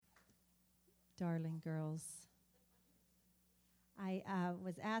darling girls. I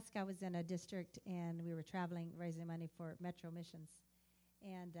was asked, I was in a district, and we were traveling, raising money for Metro Missions.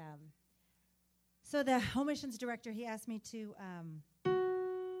 And so the home missions director, he asked me to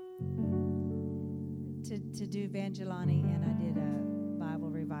do Evangelani, and I did a Bible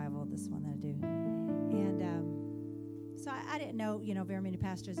revival, this one that I do. And so I didn't know, very many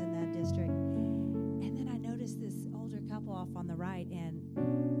pastors in that district. And then I noticed this older couple off on the right, and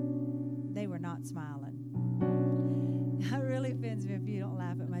they were not smiling. It really offends me if you don't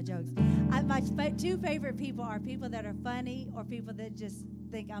laugh at my jokes. My two favorite people are people that are funny or people that just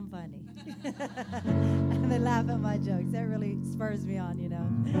think I'm funny. And they laugh at my jokes. That really spurs me on,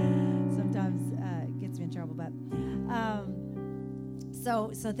 Sometimes it gets me in trouble. But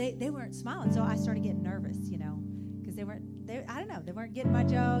so they weren't smiling. So I started getting nervous, because they weren't getting my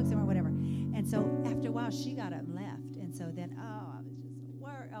jokes, they weren't whatever. And so after a while, she got up and left. And so then, I was just,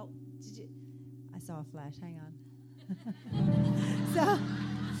 where? Oh, I saw a flash. Hang on. So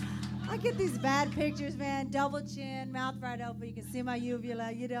I get these bad pictures, man. Double chin, mouth right open. You can see my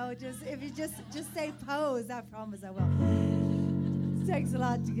uvula. Just if you just say pose, I promise I will. It takes a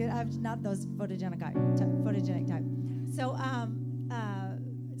lot to get. I'm not those photogenic type. So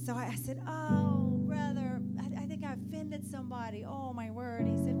so I said, oh brother, I think I offended somebody. Oh my word.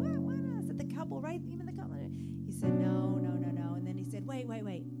 He said, what? I said, the couple, right? Even the couple. He said, no. And then he said, wait.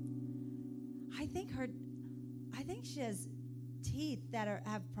 I think she has teeth that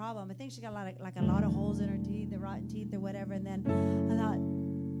have a problem. I think she got a lot of holes in her teeth, the rotten teeth or whatever. And then I thought,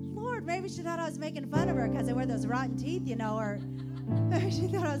 Lord, maybe she thought I was making fun of her because I wear those rotten teeth, or maybe she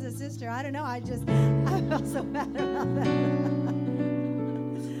thought I was a sister. I don't know. I felt so bad about that.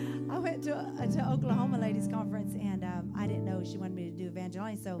 I went to Oklahoma Ladies Conference, and I didn't know she wanted me to do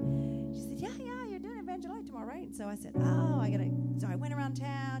Evangeline. So she said, yeah, you're doing Evangeline tomorrow, right? And so I said, so I went around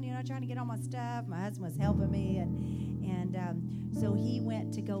town, trying to get all my stuff. My husband was helping me, and so he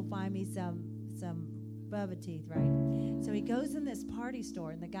went to go find me some Bubba teeth, right? So he goes in this party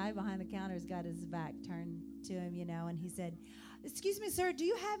store, and the guy behind the counter's got his back turned to him, and he said, excuse me, sir, do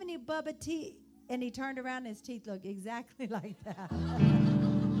you have any Bubba teeth? And he turned around, and his teeth looked exactly like that.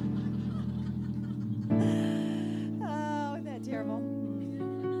 Oh, isn't that terrible?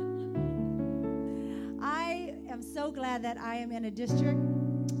 I am so glad that I am in a district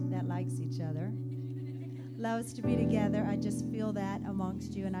that likes each other, loves to be together. I just feel that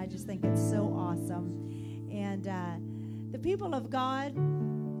amongst you, and I just think it's so awesome. And the people of God,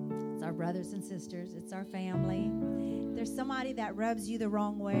 it's our brothers and sisters. It's our family. If there's somebody that rubs you the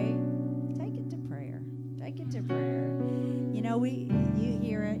wrong way, take it to prayer. Take it to prayer. You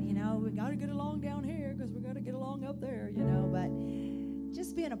hear it, we got to get along down here because we got to get along up there, but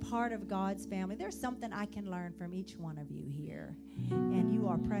just being a part of God's family, there's something I can learn from each one of you here. And you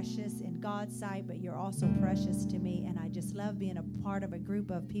are precious in God's sight, but you're also precious to me. And I just love being a part of a group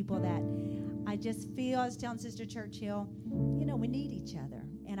of people that I just feel, I was telling Sister Churchill, we need each other.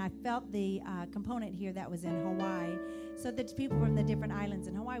 And I felt the component here that was in Hawaii. So the people from the different islands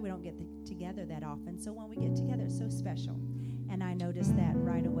in Hawaii, we don't get together that often. So when we get together, it's so special. And I noticed that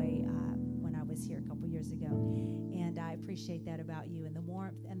right away when I was here a couple years ago. And I appreciate that about you and the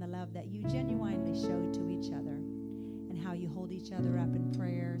warmth and the love that you genuinely show to each other and how you hold each other up in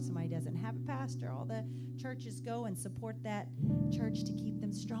prayer. Somebody doesn't have a pastor. All the churches go and support that church to keep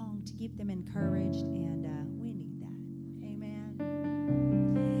them strong, to keep them encouraged, and we need that. Amen.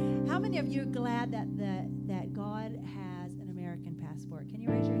 How many of you are glad that God has an American passport? Can you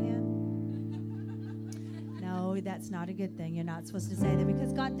raise your hand? No, that's not a good thing. You're not supposed to say that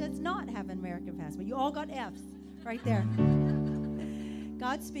because God does not have an American passport. You all got F's right there.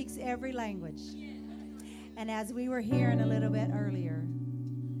 God speaks every language. And as we were hearing a little bit earlier,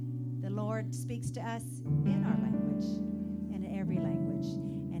 the Lord speaks to us in our language and in every language.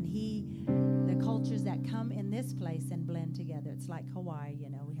 And the cultures that come in this place and blend together, it's like Hawaii,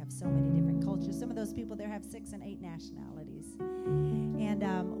 we have so many different cultures. Some of those people there have 6 and 8 nationalities. And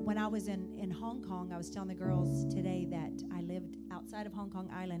when I was in Hong Kong, I was telling the girls today that I lived outside of Hong Kong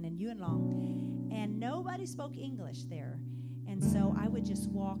Island in Yuen Long, and nobody spoke English there. And so I would just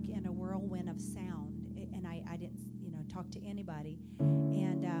walk in a whirlwind of sound, and I didn't, talk to anybody.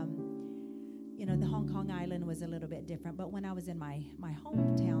 And, the Hong Kong Island was a little bit different. But when I was in my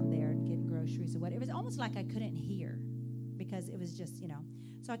hometown there getting groceries or what, it was almost like I couldn't hear because it was just,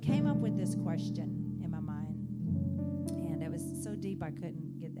 So I came up with this question in my mind, and it was so deep I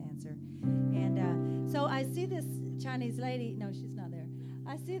couldn't get the answer. And so I see this Chinese lady. No, she's not there.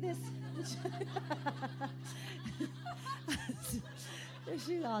 I see this.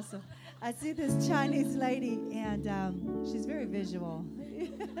 She's awesome. I see this Chinese lady, and she's very visual.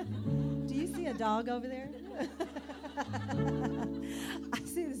 Do you see a dog over there? I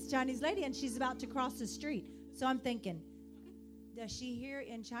see this Chinese lady, and she's about to cross the street. So I'm thinking, does she hear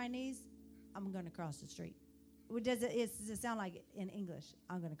in Chinese, I'm going to cross the street? Or does it sound like in English,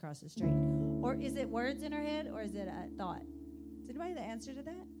 I'm going to cross the street? Or is it words in her head, or is it a thought? Is anybody the answer to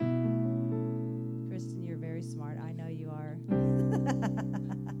that? Kristen, you're very smart. I know you are.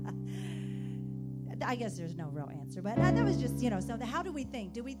 I guess there's no real answer, but that was just, so how do we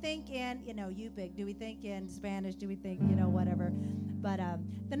think? Do we think in, Yupik? Do we think in Spanish? Do we think, whatever? But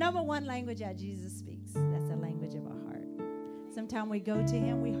the number one language that Jesus speaks, that's the language of our heart. Sometimes we go to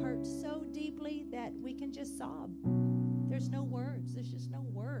him, we hurt so deeply that we can just sob. There's no words. There's just no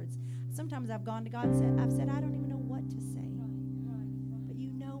words. Sometimes I've gone to God and I've said, I don't even know what to say. But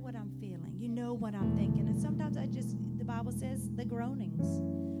you know what I'm feeling. You know what I'm thinking. And sometimes the Bible says the groanings.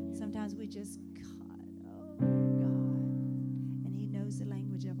 Sometimes we just, God. And he knows the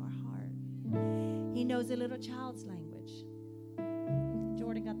language of our heart. He knows a little child's language.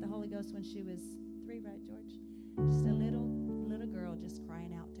 Jordan got the Holy Ghost when she was 3, right, George? Just a little girl just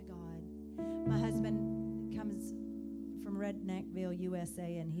crying out to God. My husband comes from Redneckville,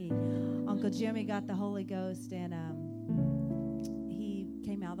 USA, and Uncle Jimmy got the Holy Ghost, and he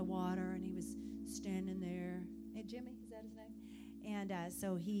came out of the water, and he was standing there. Hey, Jimmy, is that his name? And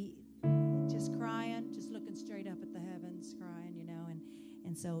so he just crying, just looking straight up at the heavens, crying,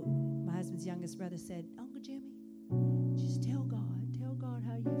 and so my husband's youngest brother said, Uncle Jimmy, just tell God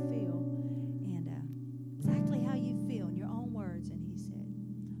how you feel, and exactly how you feel in your own words. And he said,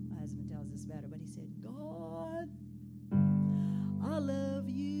 my husband tells us better, but he said, God, I love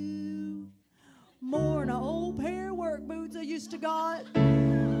you more than an old pair of work boots I used to got.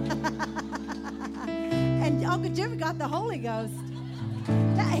 And Uncle Jimmy got the Holy Ghost.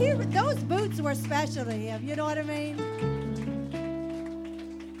 Those boots were special to him, you know what I mean?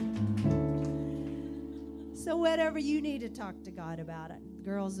 So whatever you need to talk to God about it.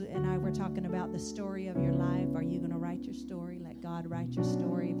 Girls and I were talking about the story of your life. Are you going to write your story? Let God write your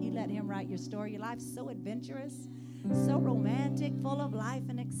story. If you let him write your story, your life's so adventurous, so romantic, full of life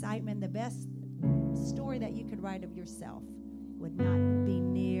and excitement. The best story that you could write of yourself would not be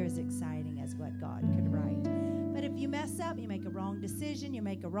near as exciting as what God could write. But if you mess up, you make a wrong decision, you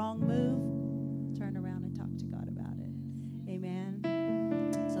make a wrong move, turn around and talk to God about it. Amen.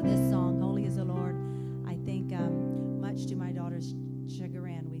 So this song, Holy is the Lord, I think much to my daughter's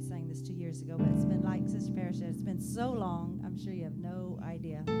chagrin, we sang this 2 years ago, but it's been, like Sister Parrish said, it's been so long, I'm sure you have no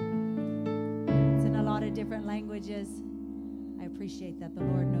idea. It's in a lot of different languages. I appreciate that the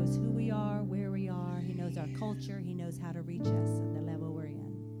Lord knows who we are, where we are. He knows our culture. He knows how to reach us at the level we're in.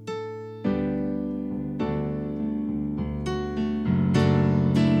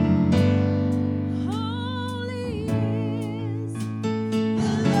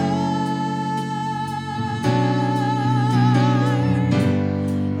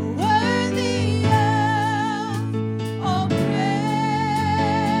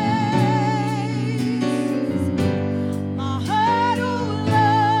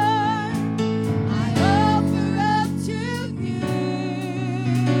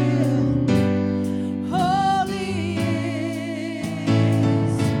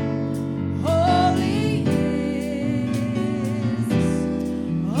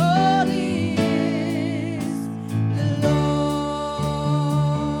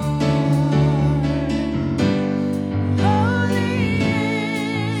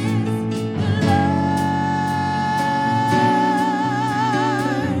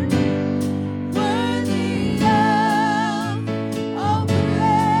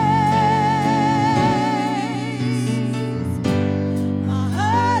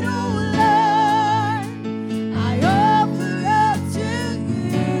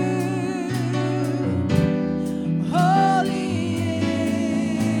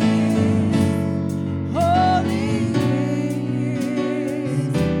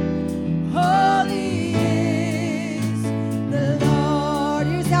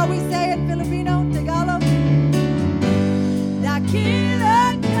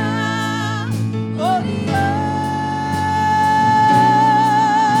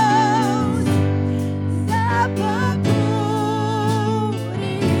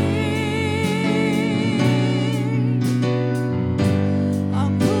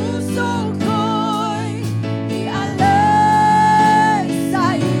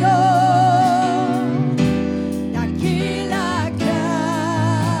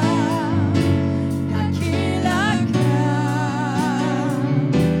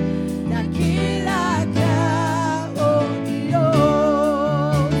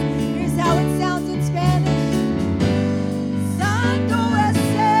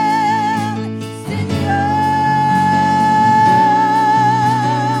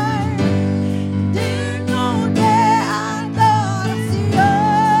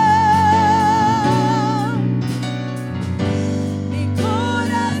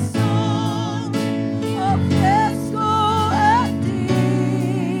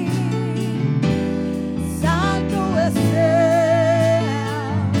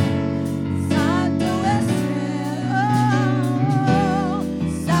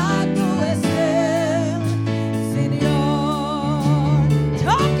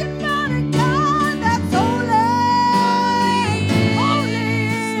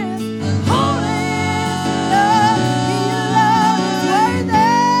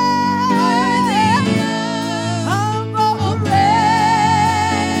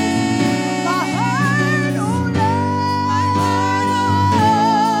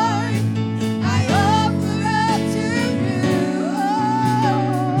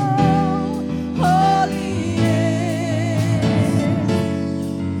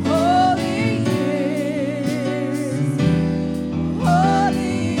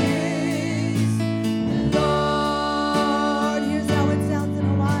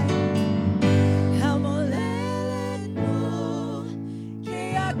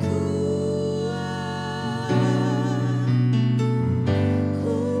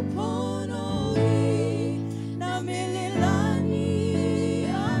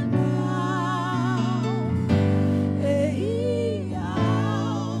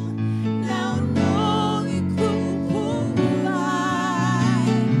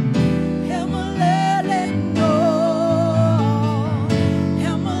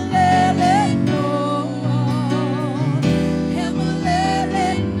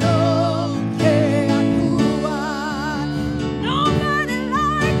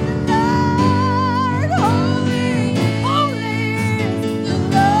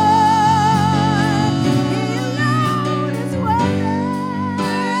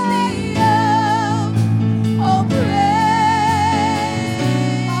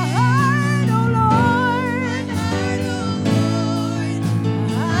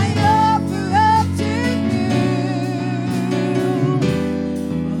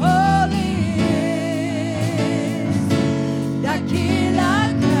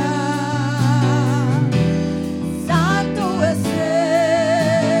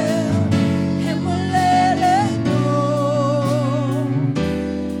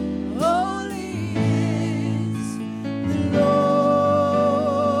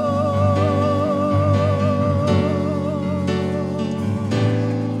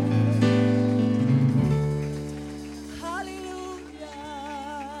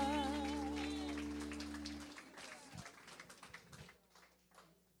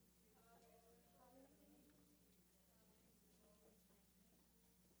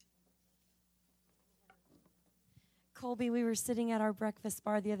 Colby, we were sitting at our breakfast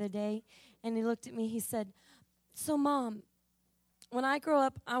bar the other day, and he looked at me. He said, "So, Mom, when I grow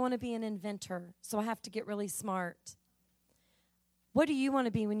up, I want to be an inventor, so I have to get really smart. What do you want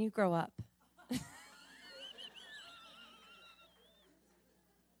to be when you grow up?"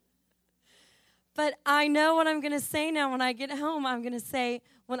 But I know what I'm going to say now when I get home. I'm going to say,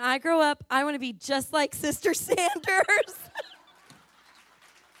 when I grow up, I want to be just like Sister Sanders.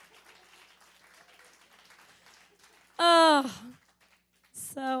 Oh,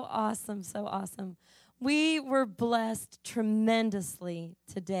 so awesome, so awesome. We were blessed tremendously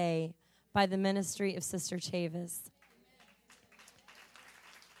today by the ministry of Sister Chavis.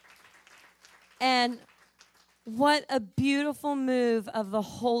 And what a beautiful move of the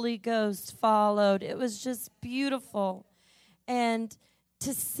Holy Ghost followed. It was just beautiful. And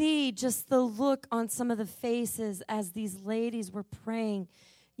to see just the look on some of the faces as these ladies were praying,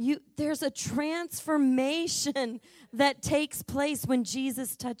 there's a transformation that takes place when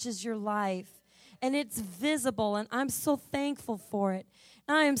Jesus touches your life. And it's visible, and I'm so thankful for it.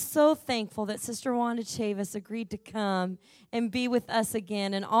 And I am so thankful that Sister Wanda Chavis agreed to come and be with us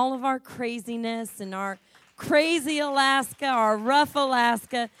again in all of our craziness and our crazy Alaska, our rough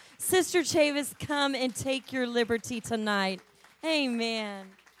Alaska. Sister Chavis, come and take your liberty tonight. Amen.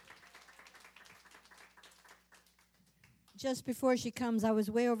 Just before she comes, I was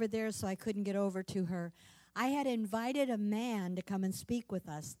way over there, so I couldn't get over to her. I had invited a man to come and speak with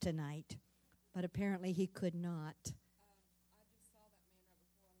us tonight, but apparently he could not. I just saw that man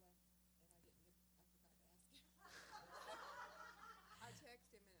right before I left, and I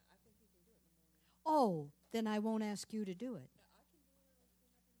texted him, and I think he can do it in the morning. Oh, then I won't ask you to do it.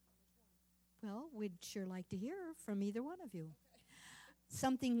 Well, we'd sure like to hear from either one of you.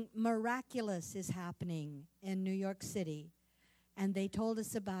 Something miraculous is happening in New York City, and they told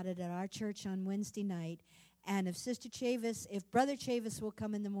us about it at our church on Wednesday night. And if Brother Chavis will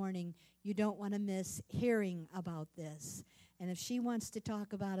come in the morning, you don't want to miss hearing about this. And if she wants to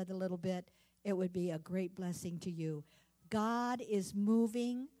talk about it a little bit, it would be a great blessing to you. God is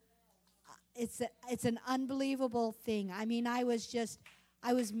moving. It's an unbelievable thing. I mean, I was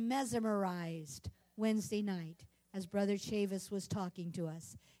mesmerized Wednesday night as Brother Chavis was talking to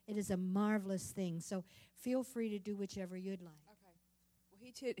us. It is a marvelous thing. So feel free to do whichever you'd like. Okay. Well,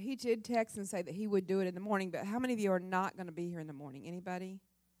 he did text and say that he would do it in the morning, but how many of you are not going to be here in the morning? Anybody?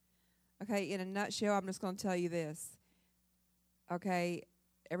 Okay, in a nutshell, I'm just going to tell you this. Okay,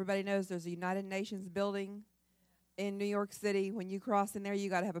 everybody knows there's a United Nations building in New York City. When you cross in there, you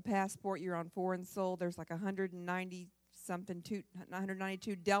got to have a passport. You're on foreign soil. There's like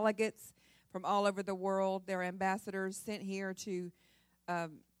 192 delegates from all over the world. They're ambassadors sent here to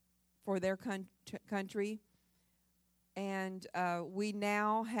for their country. And we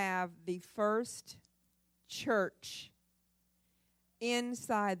now have the first church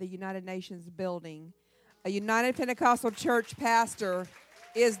inside the United Nations building. A United Pentecostal Church pastor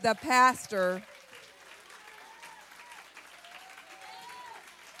is the pastor.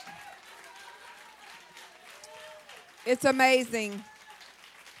 It's amazing.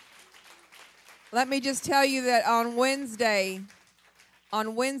 Let me just tell you that on Wednesday,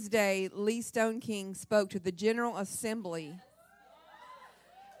 Lee Stoneking spoke to the General Assembly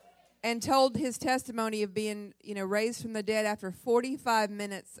and told his testimony of being, raised from the dead after 45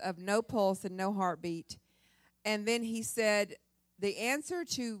 minutes of no pulse and no heartbeat. And then he said, the answer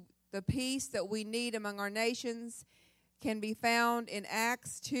to the peace that we need among our nations can be found in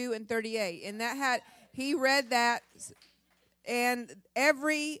Acts 2 and 38. And he read that, and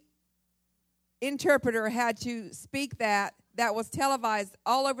every interpreter had to speak that. That was televised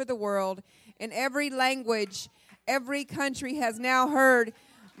all over the world in every language. Every country has now heard.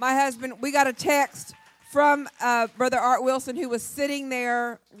 My husband, we got a text from Brother Art Wilson, who was sitting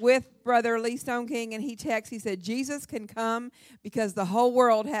there with Brother Lee Stoneking, and he said, Jesus can come because the whole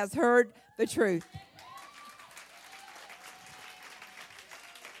world has heard the truth.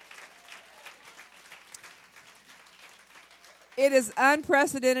 It is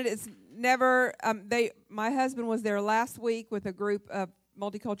unprecedented. It's never, my husband was there last week with a group of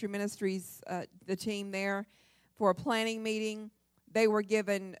Multicultural Ministries, the team there, for a planning meeting. They were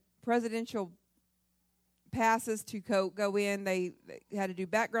given presidential passes to go in. They had to do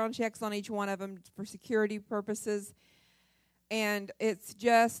background checks on each one of them for security purposes. And it's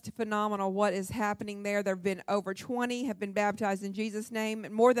just phenomenal what is happening there. There have been over 20 have been baptized in Jesus' name.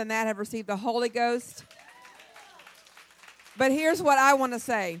 And more than that have received the Holy Ghost. But here's what I want to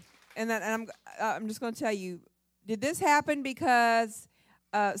say. And I'm just going to tell you, did this happen because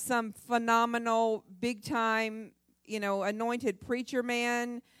some phenomenal, big-time, anointed preacher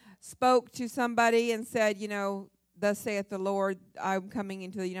man spoke to somebody and said, thus saith the Lord, I'm coming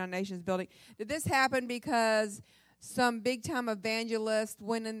into the United Nations building. Did this happen because some big-time evangelist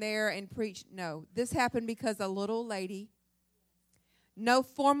went in there and preached? No. This happened because a little lady, no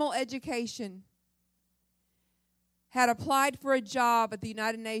formal education, had applied for a job at the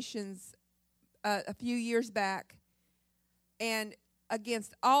United Nations a few years back. And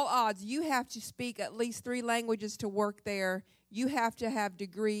against all odds, you have to speak at least 3 languages to work there. You have to have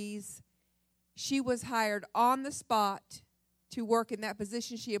degrees. She was hired on the spot to work in that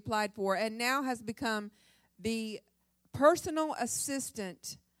position she applied for, and now has become the personal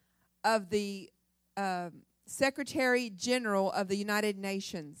assistant of the Secretary General of the United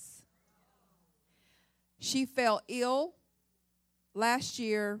Nations. She fell ill last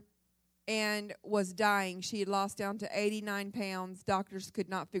year and was dying. She had lost down to 89 pounds. Doctors could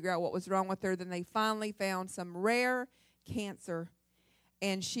not figure out what was wrong with her. Then they finally found some rare cancer,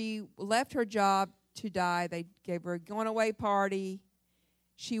 and she left her job to die. They gave her a going-away party.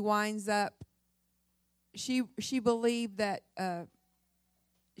 She winds up, she believed that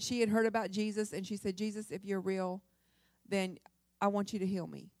she had heard about Jesus, and she said, Jesus, if you're real, then I want you to heal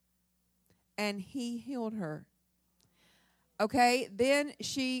me. And he healed her. Okay, then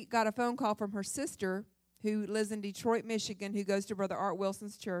she got a phone call from her sister who lives in Detroit, Michigan, who goes to Brother Art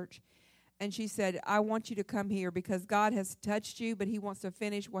Wilson's church. And she said, I want you to come here because God has touched you, but he wants to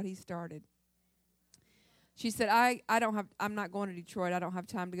finish what he started. She said, I'm not going to Detroit. I don't have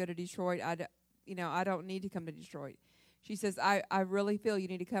time to go to Detroit. I don't need to come to Detroit. She says, I really feel you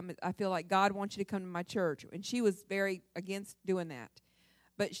need to come. I feel like God wants you to come to my church. And she was very against doing that.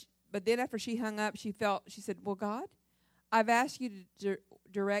 But then after she hung up, she said, well, God, I've asked you to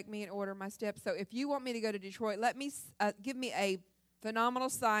direct me and order my steps. So if you want me to go to Detroit, let me give me a phenomenal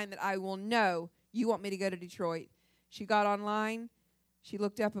sign that I will know you want me to go to Detroit. She got online. She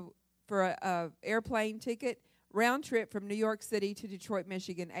looked up for a airplane ticket, round trip from New York City to Detroit,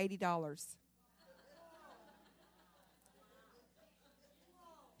 Michigan, $80.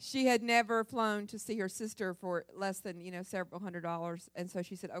 She had never flown to see her sister for less than, several $100s. And so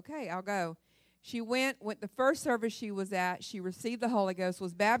she said, okay, I'll go. She went the first service she was at. She received the Holy Ghost,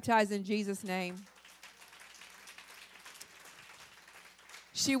 was baptized in Jesus' name.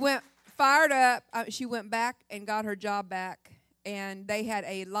 She went fired up. She went back and got her job back. And they had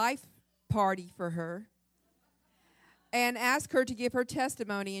a life party for her and asked her to give her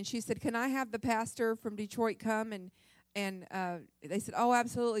testimony. And she said, can I have the pastor from Detroit come? And they said, oh,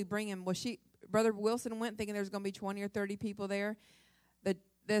 absolutely, bring him. Well, Brother Wilson went thinking there was going to be 20 or 30 people there.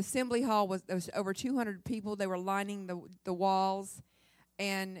 The assembly hall there was over 200 people. They were lining the walls.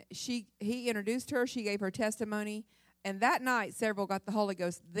 And he introduced her. She gave her testimony. And that night, several got the Holy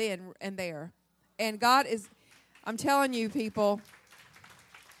Ghost then and there. And God is, I'm telling you, people,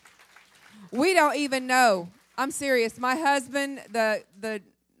 we don't even know. I'm serious. My husband, the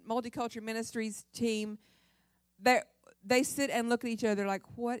Multicultural Ministries team, they sit and look at each other like,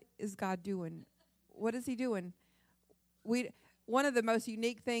 what is God doing? What is he doing? One of the most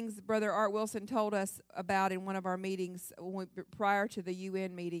unique things Brother Art Wilson told us about in one of our meetings prior to the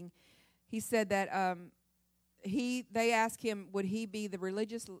UN meeting, he said that they asked him, would he be the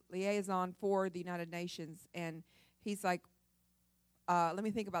religious liaison for the United Nations? And he's like, let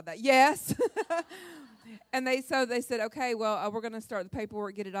me think about that. Yes. And they said, okay, well, we're going to start the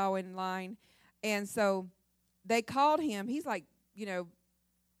paperwork, get it all in line. And so they called him. He's like,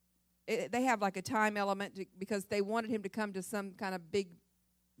 they have like a time element because they wanted him to come to some kind of big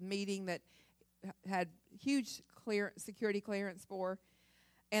meeting that had huge security clearance for.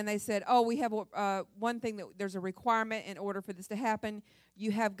 And they said, oh, we have one thing that there's a requirement in order for this to happen.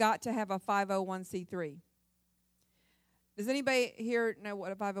 You have got to have a 501c3. Does anybody here know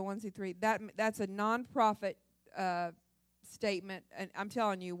what a 501c3? That's a nonprofit statement. And I'm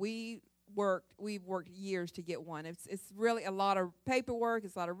telling you, we've worked years to get one. It's really a lot of paperwork.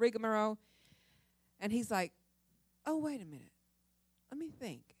 It's a lot of rigmarole. And he's like, oh, wait a minute. Let me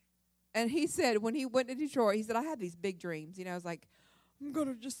think. And he said when he went to Detroit, he said, I had these big dreams. I was like, I'm going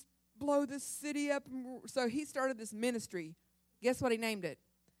to just blow this city up. So he started this ministry. Guess what he named it?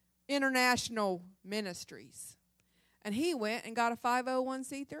 International Ministries. And he went and got a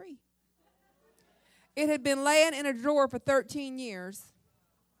 501c3. It had been laying in a drawer for 13 years.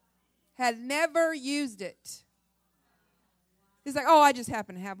 Had never used it. He's like, oh, I just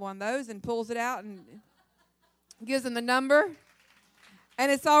happen to have one of those, and pulls it out and gives them the number.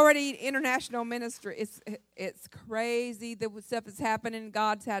 And it's already international ministry. It's crazy the stuff that's happening.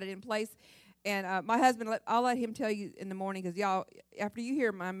 God's had it in place. And my husband, I'll let him tell you in the morning, because y'all, after you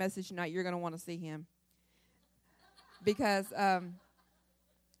hear my message tonight, you're going to want to see him. Because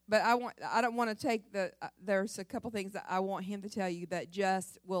But I don't want to take there's a couple things that I want him to tell you that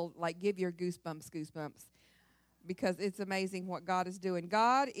just will like give your goosebumps, because it's amazing what God is doing.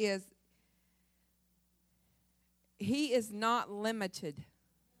 He is not limited.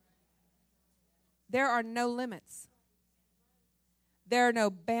 There are no limits. There are no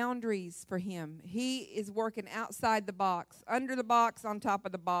boundaries for him. He is working outside the box, under the box, on top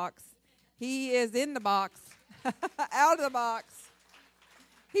of the box. He is in the box, out of the box.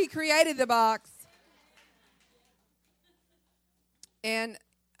 He created the box. And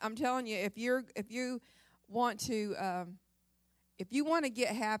I'm telling you, if you want to get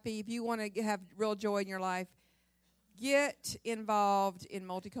happy, if you want to have real joy in your life, get involved in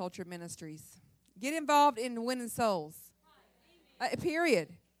multicultural ministries. Get involved in winning souls.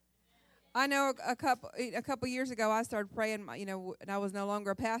 Period. I know a couple years ago I started praying, and I was no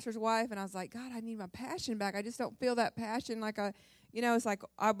longer a pastor's wife, and I was like, God, I need my passion back. I just don't feel that passion like it's like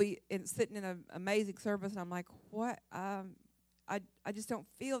I'll be sitting in an amazing service, and I'm like, what? I just don't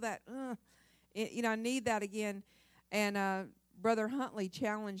feel that. I need that again. And Brother Huntley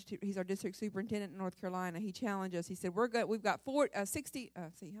challenged. He's our district superintendent in North Carolina. He challenged us. He said, "We're good. We've got 60.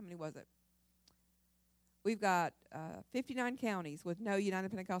 How many was it? We've got 59 counties with no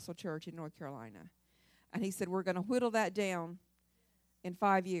United Pentecostal Church in North Carolina." And he said, we're going to whittle that down in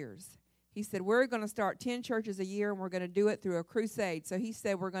 5 years. He said, we're going to start 10 churches a year, and we're going to do it through a crusade. So he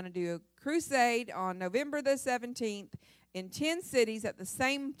said, we're going to do a crusade on November the 17th in 10 cities at the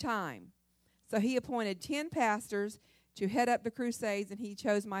same time. So he appointed 10 pastors to head up the crusades, and he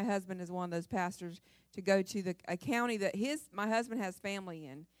chose my husband as one of those pastors to go to a county that my husband has family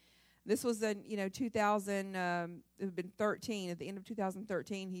in. This was in 2000. It had been 13. At the end of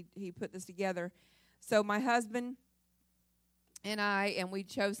 2013, he put this together. So my husband and we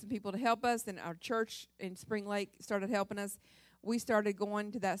chose some people to help us, and our church in Spring Lake started helping us. We started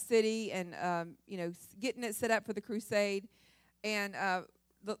going to that city and getting it set up for the crusade, and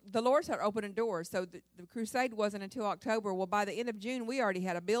the Lord started opening doors. So the crusade wasn't until October. Well, by the end of June, we already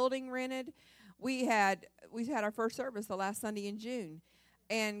had a building rented. We had our first service the last Sunday in June.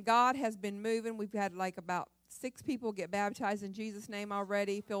 And God has been moving. We've had like about 6 people get baptized in Jesus' name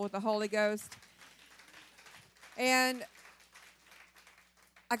already, filled with the Holy Ghost. And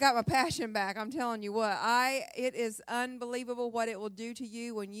I got my passion back. I'm telling you what. It is unbelievable what it will do to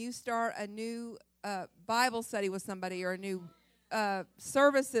you when you start a new Bible study with somebody or a new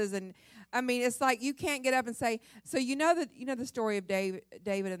services. And I mean, it's like you can't get up and say, so the story of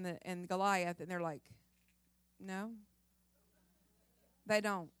David and Goliath, and they're like, no. They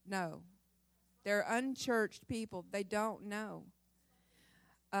don't know. They're unchurched people. They don't know.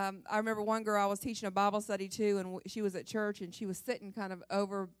 I remember one girl I was teaching a Bible study to, and she was at church, and she was sitting kind of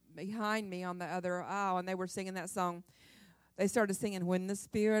over behind me on the other aisle, and they were singing that song. They started singing, when the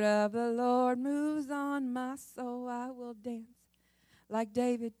Spirit of the Lord moves on my soul, I will dance like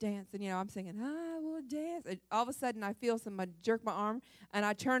David danced. And, I'm singing, I will dance. And all of a sudden, I feel somebody jerk my arm, and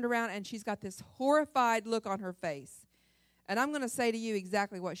I turned around, and she's got this horrified look on her face. And I'm going to say to you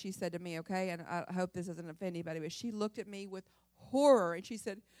exactly what she said to me, okay? And I hope this doesn't offend anybody, but she looked at me with horror, and she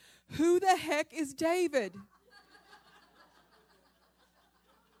said, who the heck is David?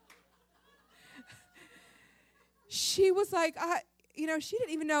 She was like, she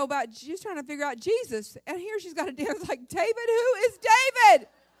didn't even know she was trying to figure out Jesus. And here she's got to dance like, David, who is David?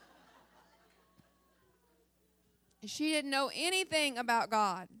 She didn't know anything about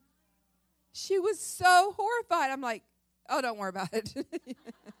God. She was so horrified. I'm like, oh, don't worry about it.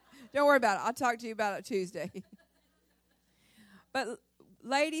 Don't worry about it. I'll talk to you about it Tuesday. But,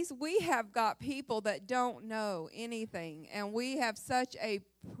 ladies, we have got people that don't know anything, and we have such a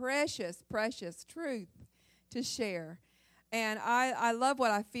precious, precious truth to share. And I love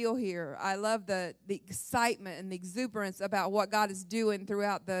what I feel here. I love the excitement and the exuberance about what God is doing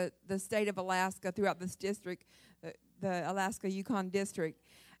throughout the state of Alaska, throughout this district, the Alaska Yukon district.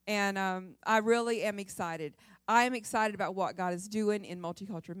 And I really am excited. I am excited about what God is doing in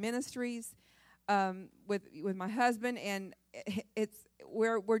multicultural ministries with my husband, and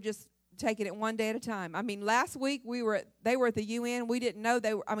we're just taking it one day at a time. I mean, last week they were at the UN. We didn't know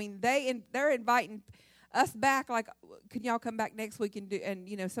they were. I mean, they're inviting us back. Like, can y'all come back next week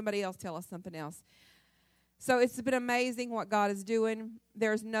and somebody else tell us something else. So it's been amazing what God is doing.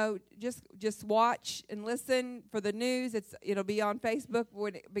 There's no just watch and listen for the news. It'll be on Facebook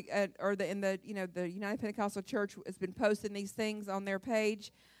the United Pentecostal Church has been posting these things on their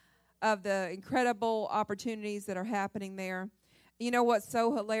page of the incredible opportunities that are happening there. You know what's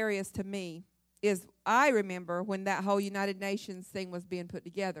so hilarious to me is I remember when that whole United Nations thing was being put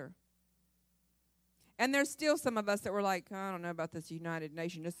together. And there's still some of us that were like, I don't know about this United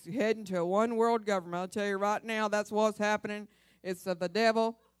Nations. It's heading to a one world government. I'll tell you right now, that's what's happening. It's of the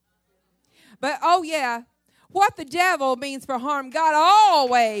devil. But, oh, yeah, what the devil means for harm, God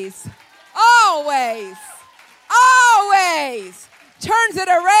always turns it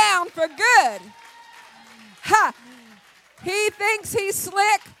around for good. Ha! He thinks he's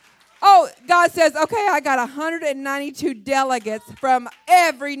slick. Oh, God says, okay, I got 192 delegates from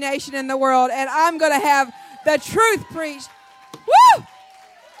every nation in the world, and I'm going to have the truth preached. Woo!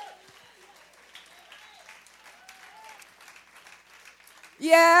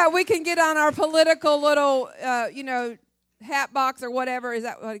 Yeah, we can get on our political little, hat box or whatever. Is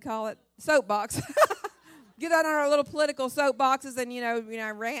that what you call it? Soapbox. Get on our little political soapboxes and,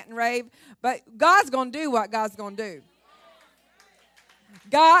 rant and rave. But God's going to do what God's going to do.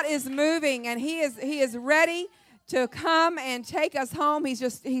 God is moving, and He is ready to come and take us home. He's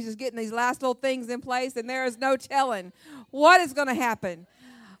just getting these last little things in place, and there is no telling what is going to happen.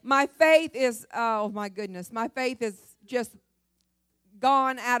 My faith is, oh my goodness, my faith is just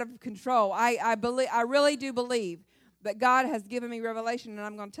gone out of control. I really do believe that God has given me revelation, and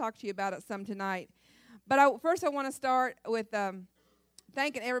I'm going to talk to you about it some tonight. But first I want to start with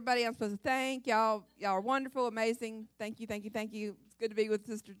thanking everybody I'm supposed to thank. Y'all are wonderful, amazing. Thank you. It's good to be with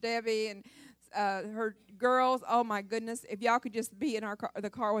Sister Debbie and her girls. Oh, my goodness. If y'all could just be in the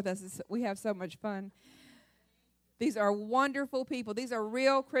car with us, we have so much fun. These are wonderful people. These are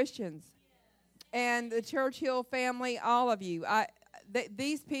real Christians. And the Churchill family, all of you.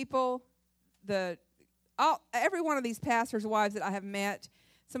 These people, every one of these pastors' wives that I have met,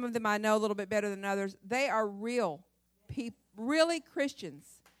 some of them I know a little bit better than others, they are real people, really Christians.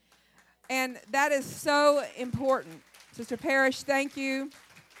 And that is so important. Sister Parrish, thank you.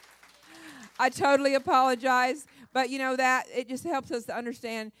 I totally apologize. But that it just helps us to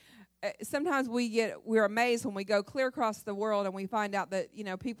understand. Sometimes we're amazed when we go clear across the world and we find out that,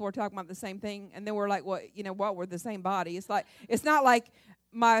 people are talking about the same thing. And then we're like, we're the same body. It's not like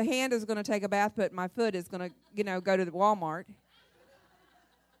my hand is going to take a bath, but my foot is going to, go to the Walmart.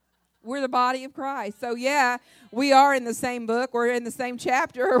 We're the body of Christ. So, yeah, we are in the same book. We're in the same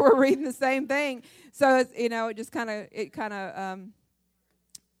chapter. We're reading the same thing. So, it just kind of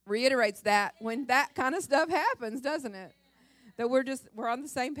reiterates that when that kind of stuff happens, doesn't it? That we're on the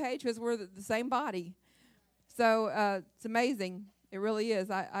same page because we're the same body. So, it's amazing. It really is.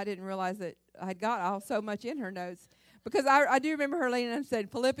 I didn't realize that I had got so much in her notes. Because I do remember her leaning and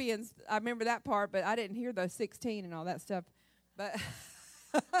said Philippians. I remember that part, but I didn't hear those 16 and all that stuff. But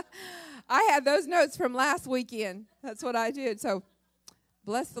I had those notes from last weekend. That's what I did. So,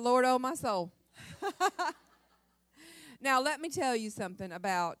 bless the Lord, oh my soul. Now, let me tell you something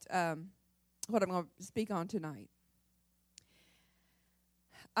about what I'm going to speak on tonight.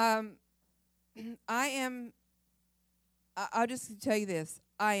 I'll just tell you this.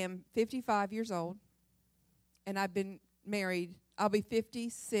 I am 55 years old, and I've been married. I'll be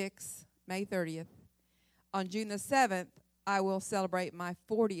 56 May 30th. On June the 7th, I will celebrate my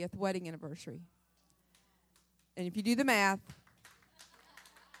 40th wedding anniversary. And if you do the math,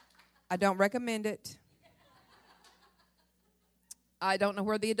 I don't recommend it. I don't know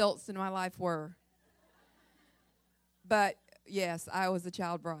where the adults in my life were. But, yes, I was a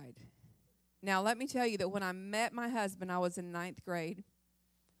child bride. Now, let me tell you that when I met my husband, I was in 9th grade.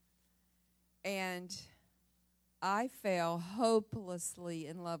 And I fell hopelessly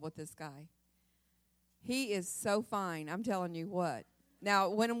in love with this guy. He is so fine. I'm telling you what. Now,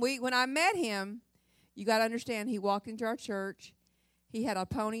 when I met him, you got to understand, he walked into our church. He had a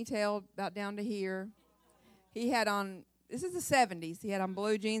ponytail about down to here. He had on, this is the 70s. He had on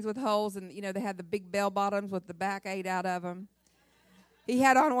blue jeans with holes, and, they had the big bell bottoms with the back ate out of them. He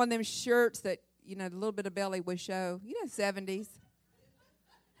had on one of them shirts that, a little bit of belly would show. 70s.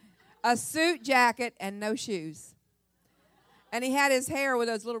 A suit jacket and no shoes. And he had his hair with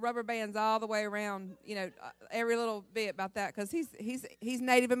those little rubber bands all the way around, every little bit about that. Because he's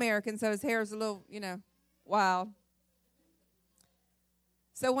Native American, so his hair is a little, wild.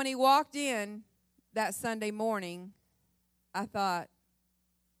 So when he walked in that Sunday morning, I thought,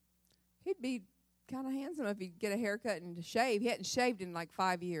 he'd be kind of handsome if he'd get a haircut and shave. He hadn't shaved in like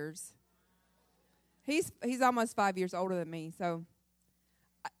 5 years. He's almost 5 years older than me, so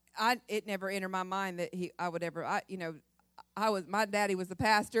it never entered my mind that my daddy was the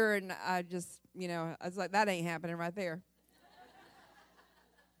pastor, and I just, I was like, that ain't happening right there.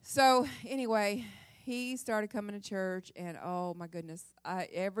 So anyway, he started coming to church, and oh my goodness,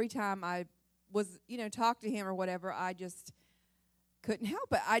 every time I was, talk to him or whatever, I just couldn't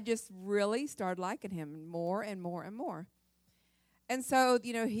help it. I just really started liking him more and more and more. And so,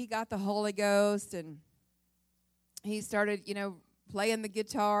 he got the Holy Ghost, and he started, playing the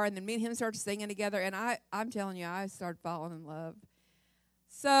guitar, and then me and him started singing together. And I'm telling you, I started falling in love,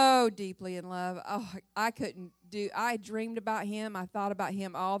 so deeply in love. Oh, I dreamed about him. I thought about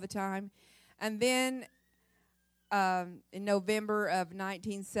him all the time. And then in November of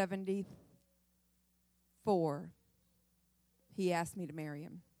 1974, he asked me to marry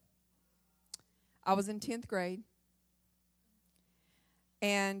him. I was in 10th grade.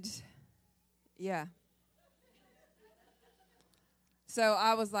 And, yeah. So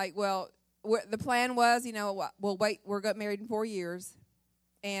I was like, well, the plan was, we'll wait. We're getting married in 4 years.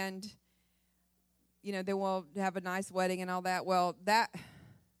 And, then we'll have a nice wedding and all that. Well,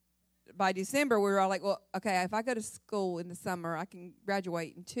 by December, we were all like, well, okay, if I go to school in the summer, I can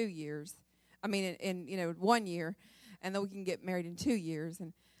graduate in 2 years. I mean, in 1 year. And then we can get married in 2 years.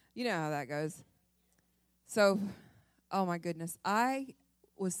 And you know how that goes. So, oh, my goodness. I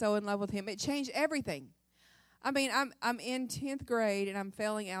was so in love with him. It changed everything. I mean, I'm in 10th grade, and I'm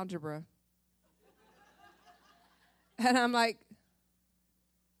failing algebra. And I'm like,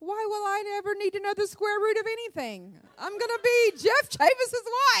 why will I never need to know the square root of anything? I'm going to be Jeff Chavis's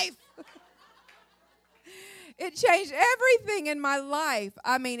wife. It changed everything in my life.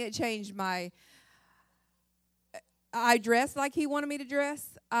 I mean, it changed I dressed like he wanted me to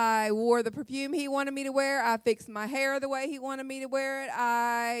dress. I wore the perfume he wanted me to wear. I fixed my hair the way he wanted me to wear it.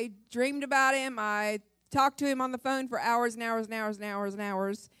 I dreamed about him. I talked to him on the phone for hours and hours and hours and hours and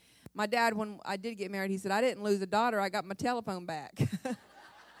hours. My dad, when I did get married, he said, I didn't lose a daughter. I got my telephone back.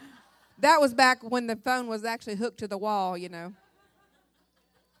 That was back when the phone was actually hooked to the wall, And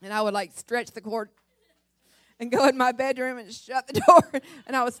I would, stretch the cord and go in my bedroom and shut the door.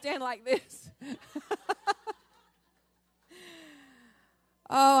 And I would stand like this.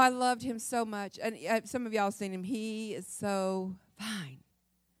 Oh, I loved him so much. And some of y'all have seen him. He is so fine.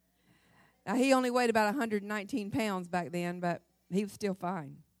 Now, he only weighed about 119 pounds back then, but he was still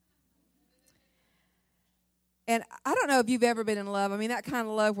fine. And I don't know if you've ever been in love. I mean, that kind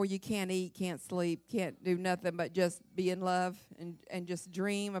of love where you can't eat, can't sleep, can't do nothing but just be in love and just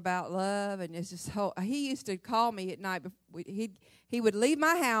dream about love. And it's just he used to call me at night. He would leave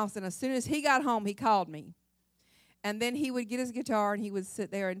my house, and as soon as he got home, he called me. And then he would get his guitar, and he would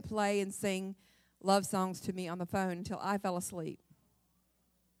sit there and play and sing love songs to me on the phone until I fell asleep.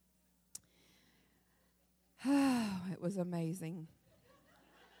 It was amazing.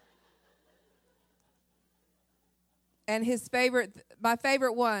 And my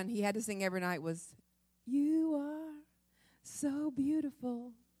favorite one he had to sing every night was, "You are so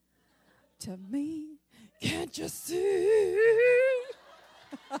beautiful to me, can't you see?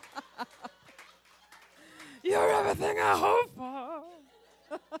 You're everything I hope for."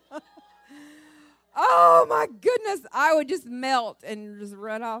 Oh, my goodness. I would just melt and just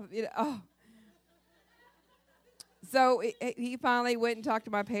run off. So he finally went and talked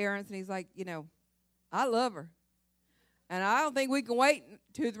to my parents, and he's like, I love her. And I don't think we can wait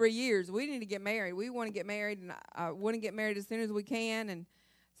 2 or 3 years. We need to get married. We want to get married, and I want to get married as soon as we can. And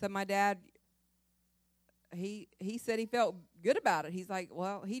so my dad, he said he felt good about it. He's like,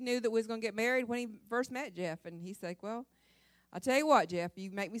 well, he knew that we was going to get married when he first met Jeff. And he's like, well, I'll tell you what, Jeff,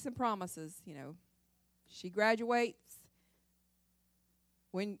 you make me some promises. She graduates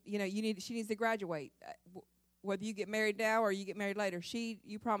when, she needs to graduate. Whether you get married now or you get married later,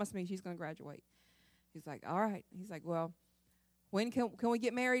 you promised me she's going to graduate. He's like, all right. He's like, well, when can we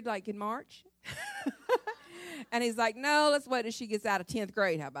get married, like in March? And he's like, no, let's wait till she gets out of 10th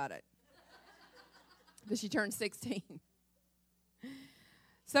grade. How about it? Because she turned 16.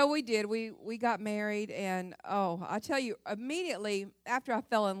 So we did. We got married, and I tell you, immediately after I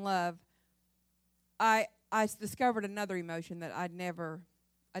fell in love, I discovered another emotion that I'd never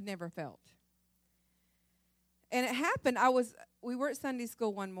felt. And it happened. We were at Sunday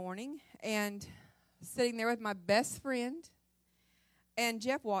school one morning, and sitting there with my best friend, and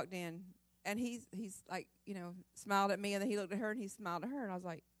Jeff walked in, and he's like, smiled at me, and then he looked at her, and he smiled at her, and I was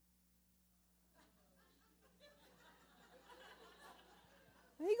like,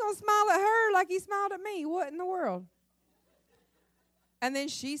 he gonna smile at her like he smiled at me? What in the world? And then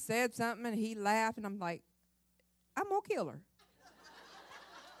she said something, and he laughed, and I'm like, I'm gonna kill her.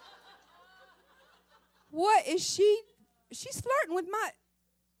 What is she? She's flirting with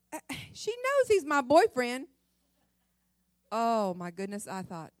she knows he's my boyfriend. Oh, my goodness, I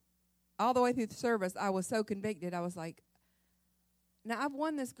thought. All the way through the service, I was so convicted. I was like, now I've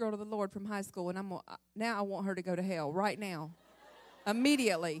won this girl to the Lord from high school, and now I want her to go to hell right now,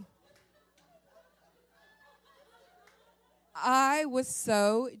 immediately. I was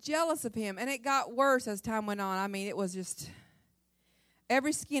so jealous of him, and it got worse as time went on. I mean, it was just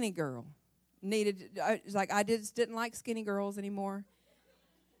every skinny girl It's like I just didn't like skinny girls anymore.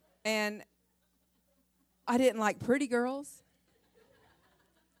 And I didn't like pretty girls.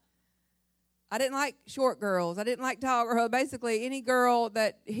 I didn't like short girls. I didn't like tall girls. Basically, any girl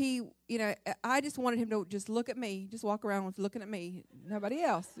that I just wanted him to just look at me. Just walk around with looking at me. Nobody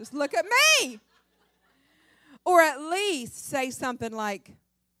else. Just look at me. Or at least say something like,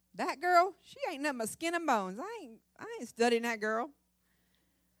 that girl, she ain't nothing but skin and bones. I ain't studying that girl.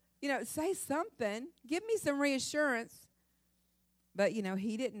 Say something. Give me some reassurance. But,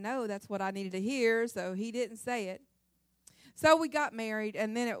 he didn't know that's what I needed to hear, so he didn't say it. So we got married,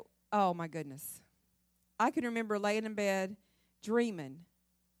 and then oh, my goodness. I can remember laying in bed dreaming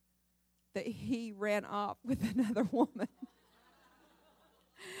that he ran off with another woman.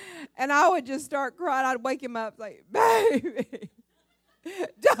 And I would just start crying. I'd wake him up like, baby,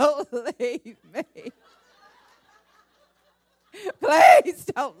 don't leave me. Please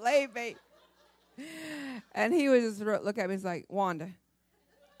don't leave me. And he would just look at me and like, Wanda,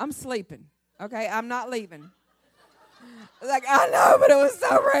 I'm sleeping, okay? I'm not leaving. Like, I know, but it was so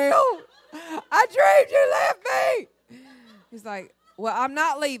real. I dreamed you left me. He's like, well, I'm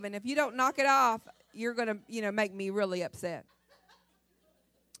not leaving. If you don't knock it off, you're going to, make me really upset.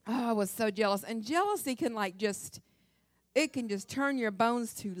 Oh, I was so jealous. And jealousy can it can just turn your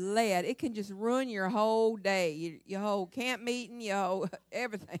bones to lead. It can just ruin your whole day, your whole camp meeting, your whole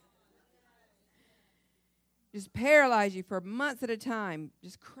everything. Just paralyze you for months at a time.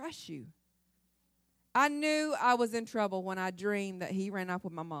 Just crush you. I knew I was in trouble when I dreamed that he ran off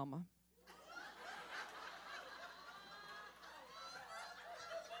with my mama.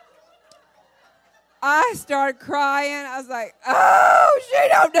 I started crying. I was like, oh, she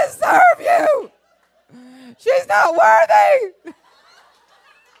don't deserve you. She's not worthy.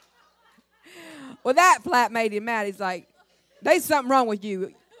 Well, that flat made him mad. He's like, there's something wrong with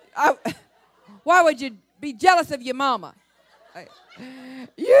you. Why would you be jealous of your mama?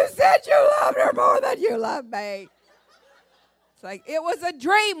 You said you loved her more than you love me. It's like, it was a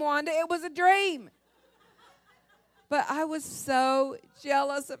dream, Wanda. It was a dream. But I was so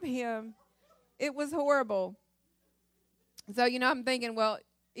jealous of him. It was horrible. So, I'm thinking, well,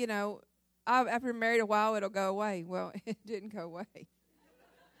 after married a while, it'll go away. Well, it didn't go away.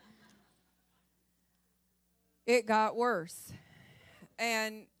 It got worse.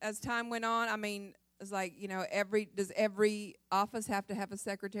 And as time went on, it's like, does every office have to have a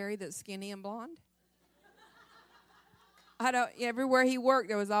secretary that's skinny and blonde? Everywhere he worked,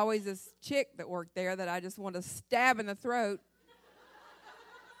 there was always this chick that worked there that I just wanted to stab in the throat.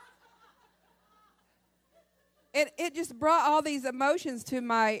 It just brought all these emotions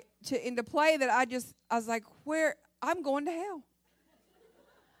into play that I was like, I'm going to hell.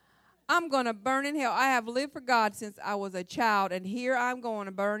 I'm going to burn in hell. I have lived for God since I was a child, and here I'm going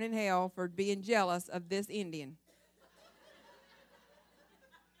to burn in hell for being jealous of this Indian.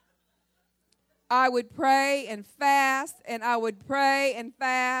 I would pray and fast, and I would pray and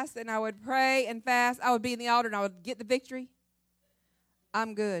fast, and I would pray and fast. I would be in the altar, and I would get the victory.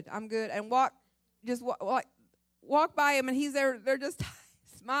 I'm good. And walk by him, and he's there. They're just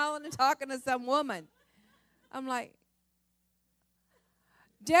smiling and talking to some woman. I'm like,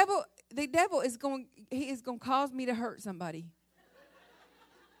 the devil is going to cause me to hurt somebody.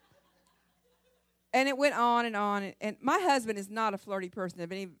 And it went on and on. And my husband is not a flirty person.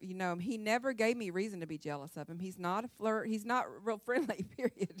 If any of you know him, he never gave me reason to be jealous of him. He's not a flirt. He's not real friendly,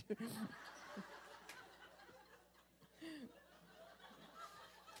 period.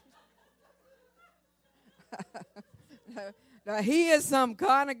 Now, he is some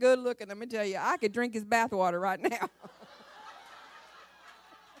kind of good looking. Let me tell you, I could drink his bathwater right now.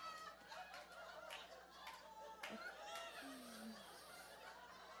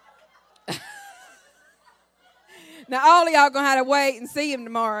 Now, all of y'all going to have to wait and see him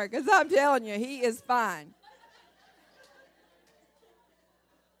tomorrow, because I'm telling you, he is fine.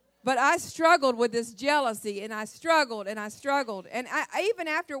 But I struggled with this jealousy, and I struggled. And even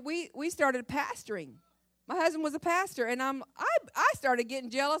after we started pastoring, my husband was a pastor, and I started getting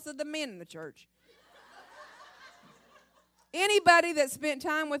jealous of the men in the church. Anybody that spent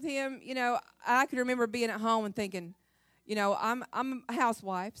time with him, I could remember being at home and thinking, I'm a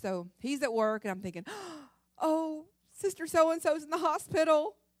housewife, so he's at work, and I'm thinking, oh, Sister so-and-so's in the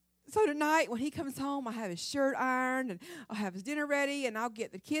hospital. So tonight, when he comes home, I have his shirt ironed, and I'll have his dinner ready, and I'll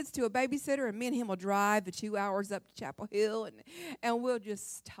get the kids to a babysitter, and me and him will drive the 2 hours up to Chapel Hill, and we'll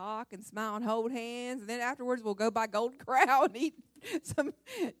just talk and smile and hold hands. And then afterwards, we'll go by Golden Corral and eat some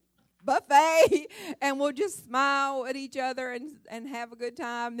buffet, and we'll just smile at each other and have a good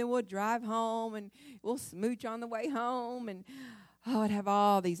time. Then we'll drive home, and we'll smooch on the way home. And I'd have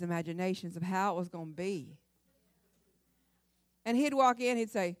all these imaginations of how it was going to be. And he'd walk in, he'd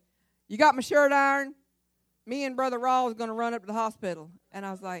say, "You got my shirt iron? Me and Brother Raw is going to run up to the hospital." And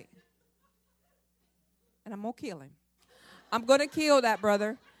I was like, and I'm going to kill him. I'm going to kill that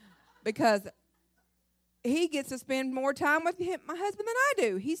brother because he gets to spend more time with my husband than I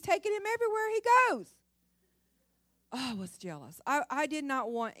do. He's taking him everywhere he goes. Oh, I was jealous. I did not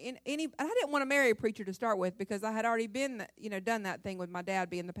want I didn't want to marry a preacher to start with because I had already been, done that thing with my dad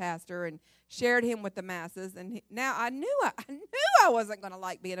being the pastor and shared him with the masses. And now I knew I wasn't going to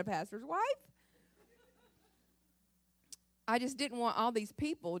like being a pastor's wife. I just didn't want all these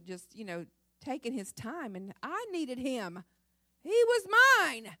people just, taking his time, and I needed him. He was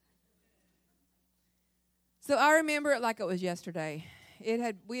mine. So I remember it like it was yesterday.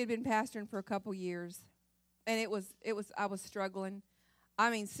 We had been pastoring for a couple years. And I was struggling. I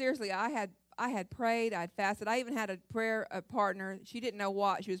mean, seriously, I had prayed, I had fasted. I even had a partner. She didn't know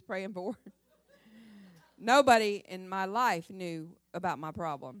what she was praying for. Nobody in my life knew about my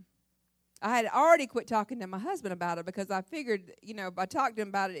problem. I had already quit talking to my husband about it because I figured, if I talked to him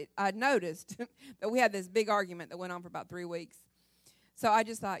about it, I'd noticed that we had this big argument that went on for about 3 weeks. So I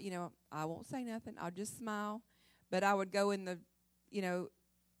just thought, I won't say nothing. I'll just smile. But I would go in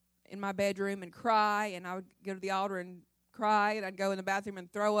my bedroom and cry, and I would go to the altar and cry, and I'd go in the bathroom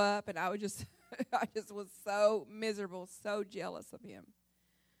and throw up, and I just was so miserable, so jealous of him.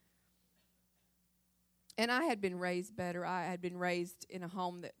 And I had been raised better. I had been raised in a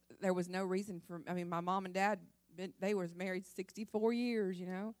home that there was no reason my mom and dad, they were married 64 years,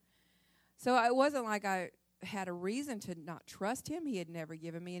 So it wasn't like I had a reason to not trust him. He had never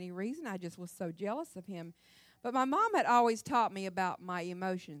given me any reason. I just was so jealous of him. But my mom had always taught me about my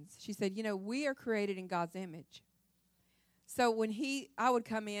emotions. She said, we are created in God's image. So when I would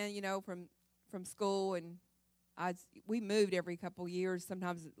come in, from school, and we moved every couple years,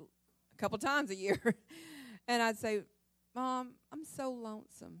 sometimes a couple times a year. And I'd say, "Mom, I'm so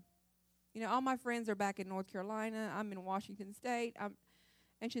lonesome. All my friends are back in North Carolina. I'm in Washington State."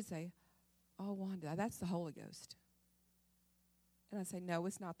 And she'd say, "Oh, Wanda, that's the Holy Ghost." And I'd say, "No,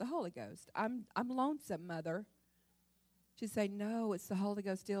 it's not the Holy Ghost. I'm lonesome, Mother." She'd say, "No, it's the Holy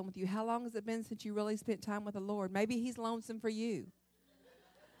Ghost dealing with you. How long has it been since you really spent time with the Lord? Maybe he's lonesome for you."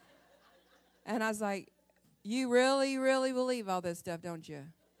 And I was like, "You really, really believe all this stuff, don't you?"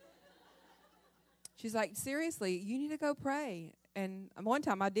 She's like, "Seriously, you need to go pray." And one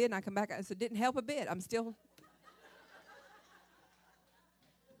time I did, and I come back, I said, "Didn't help a bit. I'm still..."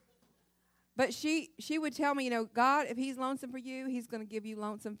 But she would tell me, God, if he's lonesome for you, he's going to give you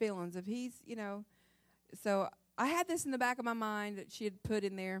lonesome feelings. If he's, So I had this in the back of my mind that she had put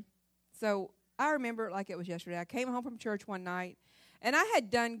in there. So I remember it like it was yesterday. I came home from church one night, and I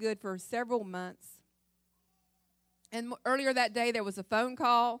had done good for several months. And earlier that day, there was a phone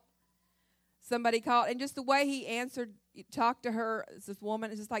call. Somebody called, and just the way he answered, talked to her, this woman,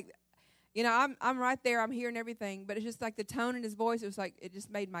 it's just like, I'm right there, I'm hearing everything, but it's just like the tone in his voice, it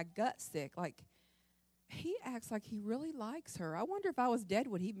just made my gut sick. Like, he acts like he really likes her. I wonder if I was dead,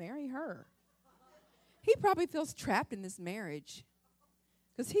 would he marry her? He probably feels trapped in this marriage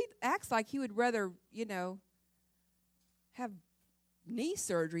because he acts like he would rather, have knee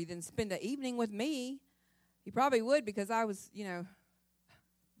surgery than spend an evening with me. He probably would because I was,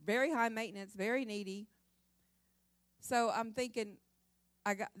 very high maintenance, very needy. So I'm thinking,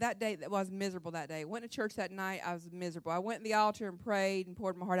 that day that was miserable that day. Went to church that night, I was miserable. I went to the altar and prayed and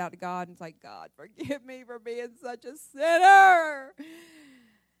poured my heart out to God and was like, "God, forgive me for being such a sinner."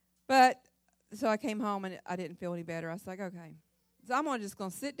 But so I came home and I didn't feel any better. I was like, okay. So I'm just going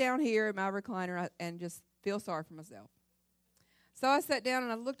to sit down here in my recliner and just feel sorry for myself. So I sat down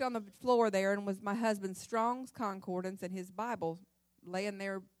and I looked on the floor there, and was my husband's Strong's Concordance and his Bible laying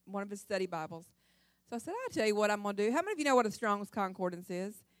there, one of his study Bibles. So I said, "I'll tell you what I'm going to do." How many of you know what a Strong's Concordance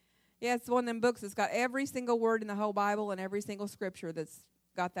is? Yeah, it's one of them books that's got every single word in the whole Bible and every single scripture that's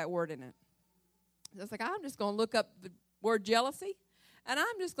got that word in it. So I was like, I'm just going to look up the word jealousy, and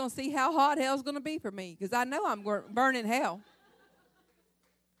I'm just going to see how hot hell's going to be for me, because I know I'm going to burn in hell.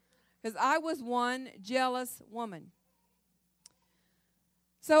 Because I was one jealous woman.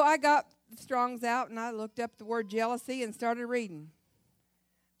 So I got the Strong's out, and I looked up the word jealousy and started reading.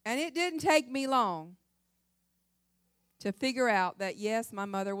 And it didn't take me long to figure out that, yes, my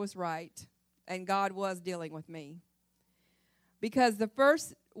mother was right, and God was dealing with me. Because the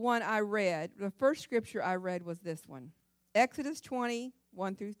first scripture I read was this one. Exodus 20,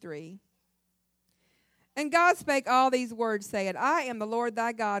 1-3. "And God spake all these words, saying, I am the Lord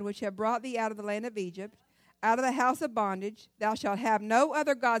thy God, which have brought thee out of the land of Egypt, out of the house of bondage. Thou shalt have no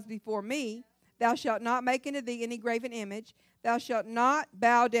other gods before me. Thou shalt not make unto thee any graven image. Thou shalt not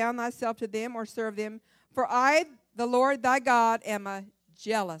bow down thyself to them or serve them, for I, the Lord thy God, am a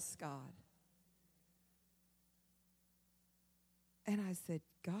jealous God. And I said,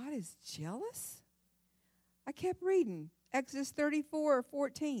 God is jealous? I kept reading. Exodus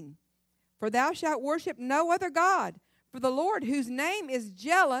 34:14. For thou shalt worship no other God, for the Lord, whose name is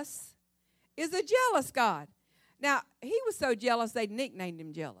jealous, is a jealous God. Now, he was so jealous, they nicknamed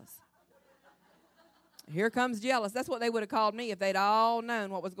him Jealous. Here comes jealous. That's what they would have called me if they'd all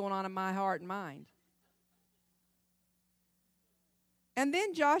known what was going on in my heart and mind. And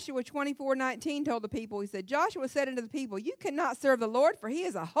then Joshua 24:19 told the people, he said, Joshua said unto the people, you cannot serve the Lord, for he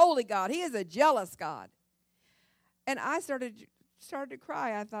is a holy God. He is a jealous God. And I started to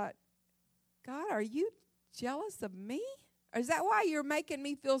cry. I thought, God, are you jealous of me? Or is that why you're making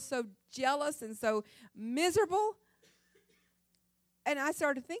me feel so jealous and so miserable? And I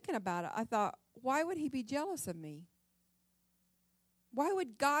started thinking about it. I thought, why would he be jealous of me? Why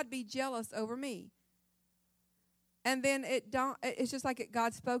would God be jealous over me? And then it's just like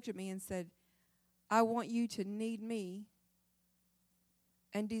God spoke to me and said, I want you to need me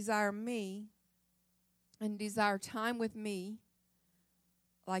and desire time with me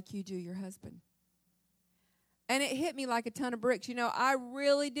like you do your husband. And it hit me like a ton of bricks. You know, I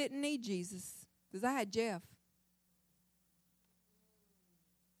really didn't need Jesus because I had Jeff.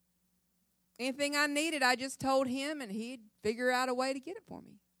 Anything I needed, I just told him, and he'd figure out a way to get it for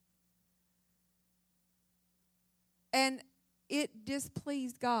me. And it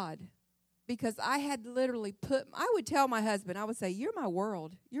displeased God because I had literally I would tell my husband, I would say, you're my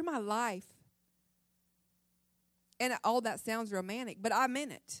world. You're my life. And all that sounds romantic, but I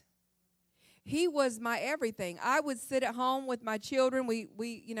meant it. He was my everything. I would sit at home with my children.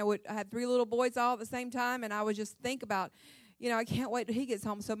 I had 3 little boys all at the same time, and I would just think about, I can't wait till he gets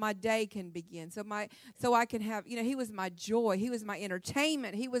home so my day can begin. So I can have, he was my joy. He was my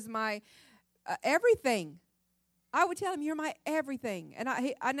entertainment. He was my everything. I would tell him, you're my everything. And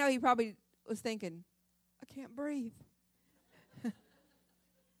I know he probably was thinking, I can't breathe.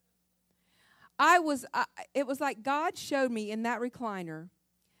 It was like God showed me in that recliner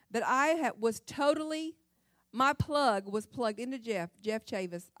that my plug was plugged into Jeff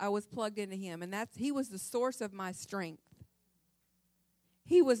Chavis. I was plugged into him, and he was the source of my strength.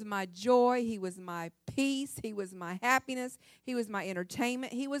 He was my joy. He was my peace. He was my happiness. He was my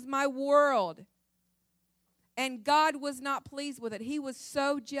entertainment. He was my world. And God was not pleased with it. He was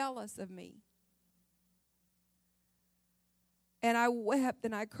so jealous of me. And I wept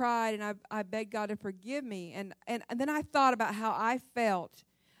and I cried and I begged God to forgive me. And then I thought about how I felt,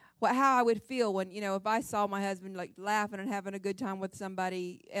 how I would feel when, if I saw my husband like laughing and having a good time with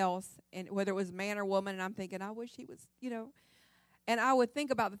somebody else, and whether it was man or woman, and I'm thinking, I wish he was, And I would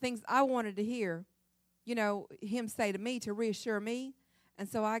think about the things I wanted to hear, him say to me to reassure me. And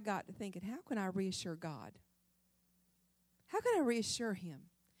so I got to thinking, how can I reassure God? How can I reassure him?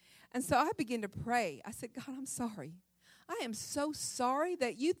 And so I began to pray. I said, God, I'm sorry. I am so sorry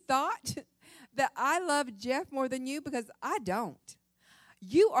that you thought that I loved Jeff more than you, because I don't.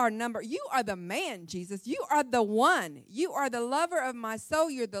 You are the man, Jesus. You are the one. You are the lover of my soul.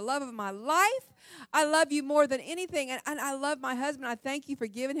 You're the love of my life. I love you more than anything. And I love my husband. I thank you for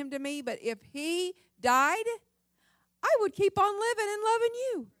giving him to me. But if he died, I would keep on living and loving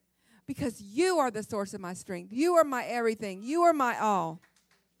you, because you are the source of my strength. You are my everything. You are my all.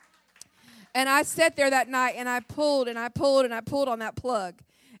 And I sat there that night, and I pulled and I pulled and I pulled on that plug.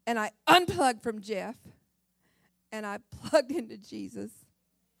 And I unplugged from Jeff, and I plugged into Jesus.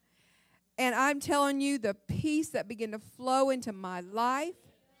 And I'm telling you, the peace that began to flow into my life,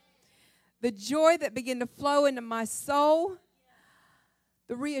 the joy that began to flow into my soul,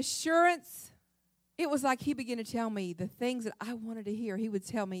 the reassurance, it was like he began to tell me the things that I wanted to hear. He would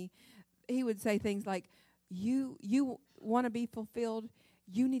tell me, he would say things like, you want to be fulfilled?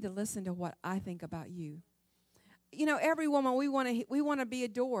 You need to listen to what I think about you. Every woman, we want to be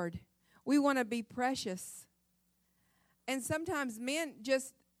adored. We want to be precious. And sometimes men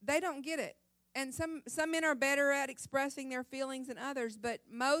they don't get it. And some men are better at expressing their feelings than others, but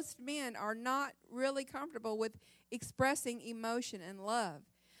most men are not really comfortable with expressing emotion and love.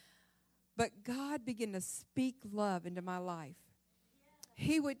 But God began to speak love into my life.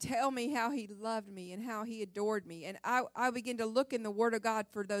 He would tell me how he loved me and how he adored me. And I began to look in the Word of God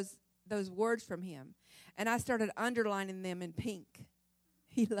for those words from him. And I started underlining them in pink.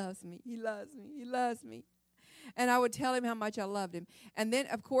 He loves me. He loves me. He loves me. And I would tell him how much I loved him. And then,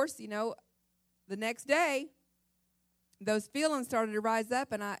 of course, the next day, those feelings started to rise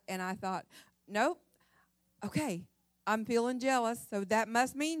up. And I thought, nope, okay, I'm feeling jealous. So that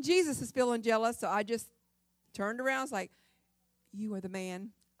must mean Jesus is feeling jealous. So I just turned around. I was like, you are the man.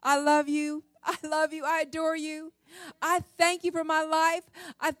 I love you. I love you. I adore you. I thank you for my life.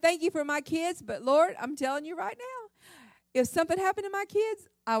 I thank you for my kids. But, Lord, I'm telling you right now, if something happened to my kids,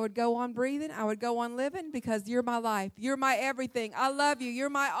 I would go on breathing. I would go on living because you're my life. You're my everything. I love you. You're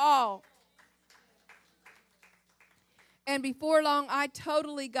my all. And before long, I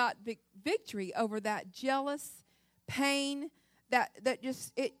totally got victory over that jealous pain that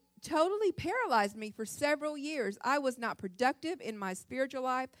just, it totally paralyzed me for several years. I was not productive in my spiritual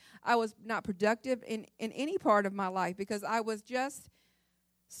life. I was not productive in any part of my life because I was just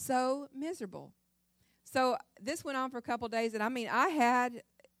so miserable. So this went on for a couple of days, and I mean, I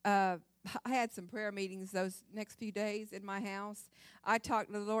had some prayer meetings those next few days in my house. I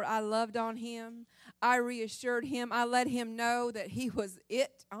talked to the Lord. I loved on him. I reassured him. I let him know that he was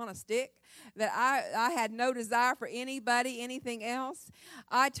it on a stick, that I had no desire for anybody, anything else.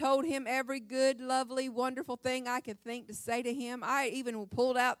 I told him every good, lovely, wonderful thing I could think to say to him. I even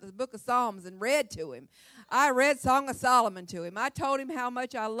pulled out the book of Psalms and read to him. I read Song of Solomon to him. I told him how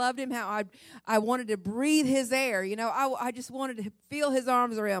much I loved him, how I wanted to breathe his air. You know, I just wanted to feel his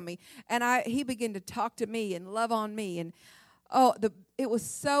arms around me. And he began to talk to me and love on me. And, it was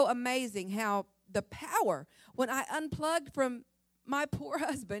so amazing how the power, when I unplugged from my poor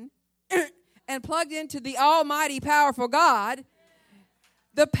husband and plugged into the almighty, powerful God,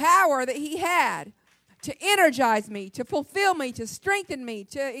 the power that he had to energize me, to fulfill me, to strengthen me,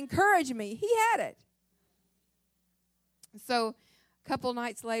 to encourage me, he had it. So a couple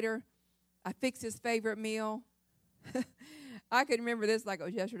nights later, I fixed his favorite meal. I can remember this like it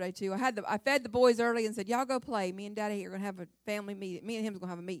was yesterday, too. I fed the boys early and said, y'all go play. Me and Daddy are going to have a family meeting. Me and him is going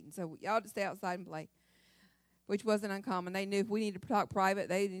to have a meeting. So y'all just stay outside and play, which wasn't uncommon. They knew if we needed to talk private,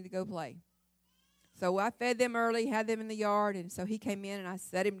 they needed to go play. So I fed them early, had them in the yard, and so he came in and I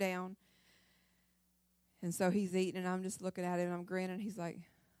set him down. And so he's eating, and I'm just looking at him, and I'm grinning. He's like,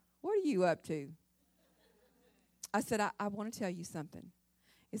 what are you up to? I said, I want to tell you something.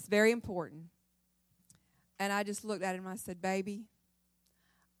 It's very important. And I just looked at him and I said, baby,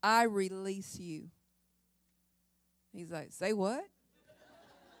 I release you. He's like, say what?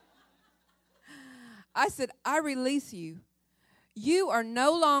 I said, I release you. You are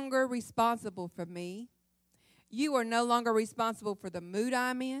no longer responsible for me. You are no longer responsible for the mood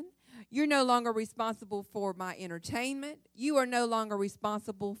I'm in. You're no longer responsible for my entertainment. You are no longer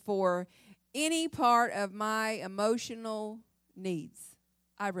responsible for any part of my emotional needs.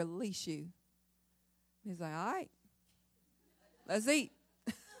 I release you. He's like, all right, let's eat.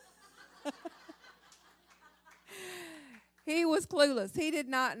 He was clueless. He did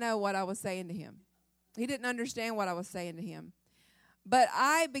not know what I was saying to him. He didn't understand what I was saying to him. But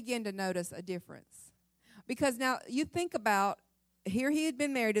I began to notice a difference. Because now you think about, here he had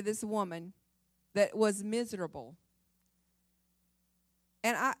been married to this woman that was miserable.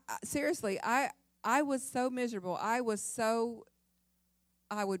 And seriously, I was so miserable. I would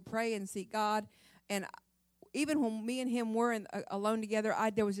pray and seek God. And even when me and him were alone together,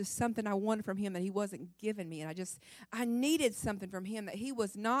 there was just something I wanted from him that he wasn't giving me. And I needed something from him that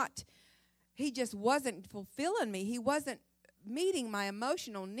he just wasn't fulfilling me. He wasn't meeting my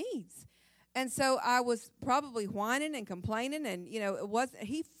emotional needs. And so I was probably whining and complaining, and,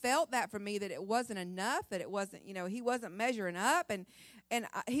 he felt that from me, that it wasn't enough, that it wasn't, he wasn't measuring up, and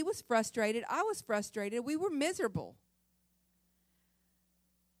he was frustrated. I was frustrated. We were miserable.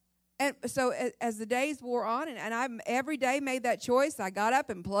 And so as the days wore on, and I every day made that choice, I got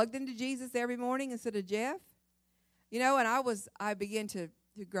up and plugged into Jesus every morning instead of Jeff, and I began to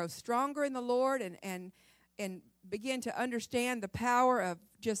grow stronger in the Lord and begin to understand the power of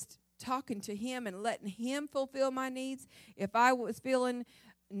just talking to him and letting him fulfill my needs. If I was feeling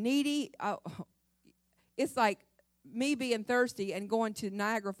needy, it's like me being thirsty and going to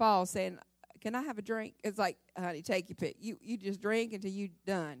Niagara Falls saying, can I have a drink? It's like, honey, take your pick. You just drink until you're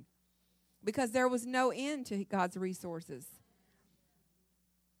done. Because there was no end to God's resources.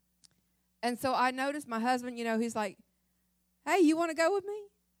 And so I noticed my husband, he's like, hey, you want to go with me?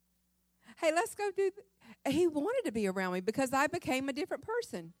 Hey, let's go do He wanted to be around me because I became a different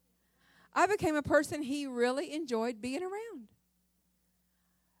person. I became a person he really enjoyed being around.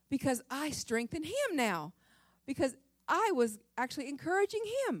 Because I strengthened him now. Because I was actually encouraging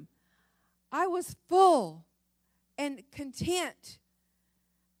him. I was full and content.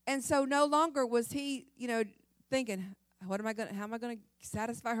 And so no longer was he, thinking, how am I going to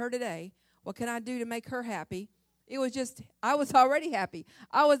satisfy her today? What can I do to make her happy? It was just, I was already happy.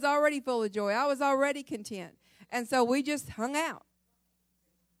 I was already full of joy. I was already content. And so we just hung out.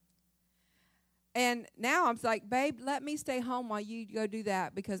 And now I'm like, babe, let me stay home while you go do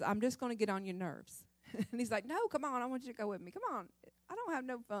that because I'm just going to get on your nerves. And he's like, no, come on, I want you to go with me. Come on. I don't have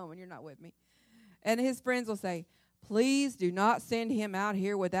no fun when you're not with me. And his friends will say, please do not send him out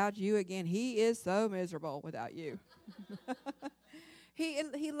here without you again. He is so miserable without you.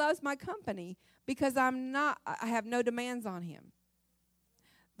 He loves my company because I have no demands on him.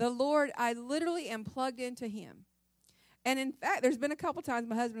 The Lord, I literally am plugged into him. And in fact, there's been a couple times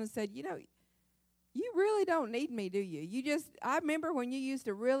my husband has said, you know, you really don't need me, do you? I remember when you used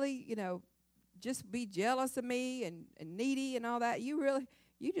to really, you know, just be jealous of me and needy and all that. You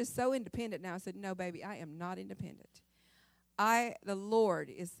just so independent now. I said, no, baby, I am not independent. The Lord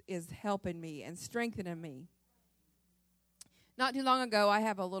is helping me and strengthening me. Not too long ago, I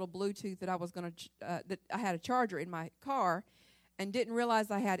have a little Bluetooth that I was going to, that I had a charger in my car and didn't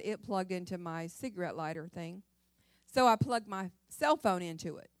realize I had it plugged into my cigarette lighter thing. So I plugged my cell phone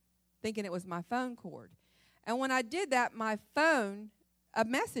into it, thinking it was my phone cord. And when I did that, my phone, a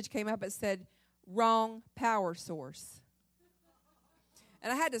message came up that said, wrong power source.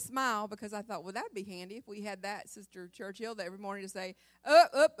 And I had to smile because I thought, well, that'd be handy if we had that, Sister Churchill, that every morning to say,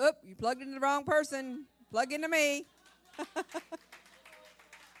 up, you plugged into the wrong person, plug into me.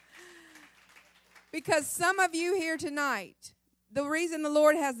 Because some of you here tonight, the reason the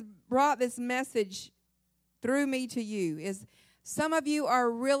Lord has brought this message through me to you is some of you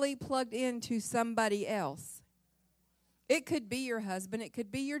are really plugged into somebody else. It could be your husband. It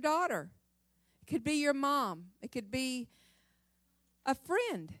could be your daughter. It could be your mom. It could be a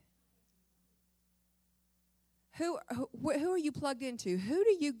friend. Who are you plugged into? Who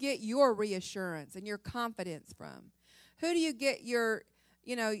do you get your reassurance and your confidence from? Who do you get your,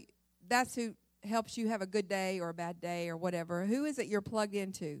 that's who helps you have a good day or a bad day or whatever. Who is it you're plugged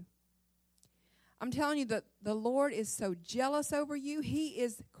into? I'm telling you that the Lord is so jealous over you. He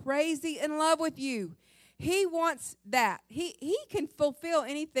is crazy in love with you. He wants that. He can fulfill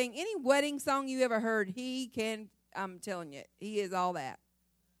anything. Any wedding song you ever heard, he can, I'm telling you, he is all that.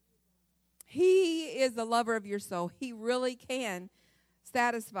 He is the lover of your soul. He really can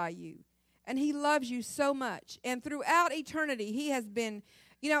satisfy you. And he loves you so much. And throughout eternity, he has been,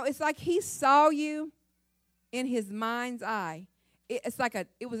 it's like he saw you in his mind's eye. It's like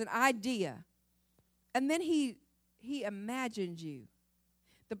it was an idea. And then he imagined you.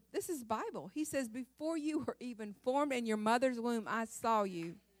 This is Bible. He says, before you were even formed in your mother's womb, I saw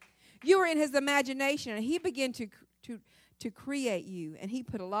you. You were in his imagination, and he began to create you. And he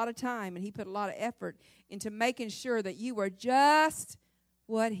put a lot of time and he put a lot of effort into making sure that you were just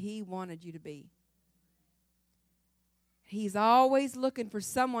what he wanted you to be. He's always looking for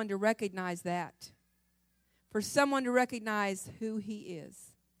someone to recognize that, for someone to recognize who he is.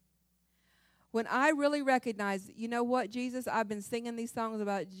 When I really recognize, you know what, Jesus, I've been singing these songs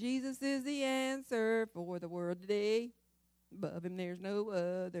about Jesus is the answer for the world today. Above him there's no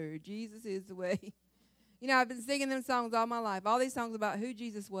other. Jesus is the way. I've been singing them songs all my life, all these songs about who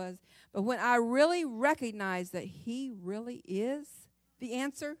Jesus was. But when I really recognize that he really is the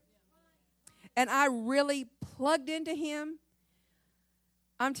answer, and I really plugged into him,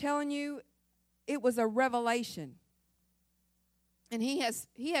 I'm telling you, it was a revelation. And he has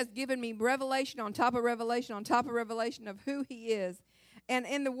given me revelation on top of revelation on top of revelation of who he is. And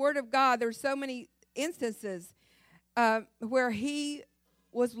in the Word of God, there's so many instances where he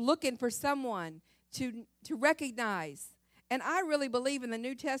was looking for someone to recognize. And I really believe in the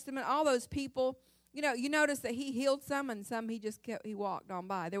New Testament, all those people, you notice that he healed some and some he walked on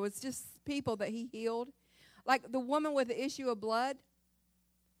by. There was just people that he healed. Like the woman with the issue of blood.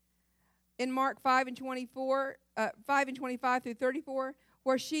 In Mark 5 and 25 through 34,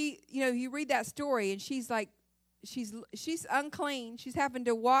 where she, you read that story and she's like, she's unclean. She's having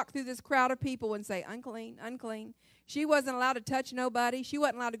to walk through this crowd of people and say, unclean, unclean. She wasn't allowed to touch nobody. She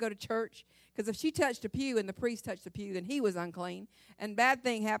wasn't allowed to go to church, because if she touched a pew and the priest touched the pew, then he was unclean. And bad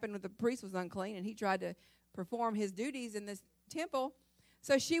thing happened when the priest was unclean and he tried to perform his duties in this temple.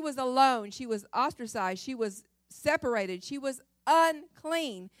 So she was alone. She was ostracized. She was separated. She was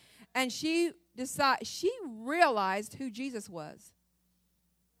unclean. And she realized who Jesus was.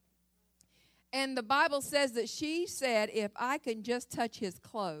 And the Bible says that she said, if I can just touch his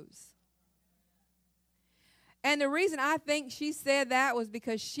clothes. And the reason I think she said that was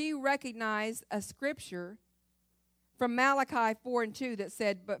because she recognized a scripture from Malachi 4 and 2 that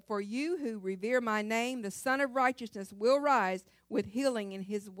said, but for you who revere my name, the Son of Righteousness will rise with healing in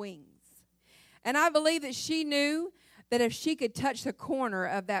his wings. And I believe that she knew that if she could touch the corner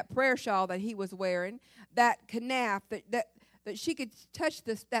of that prayer shawl that he was wearing, that canaf, that she could touch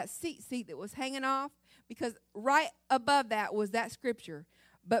that seat that was hanging off, because right above that was that scripture.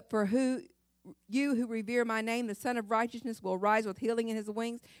 But for you who revere my name, the Son of Righteousness will rise with healing in his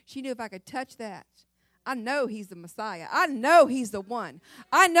wings. She knew if I could touch that, I know he's the Messiah. I know he's the one.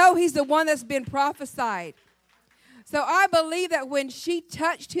 I know he's the one that's been prophesied. So I believe that when she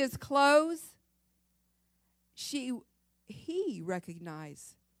touched his clothes, he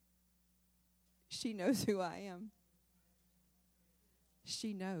recognized, she knows who I am.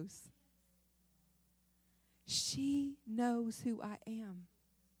 She knows. She knows who I am.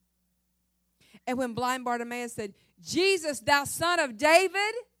 And when blind Bartimaeus said, Jesus, thou son of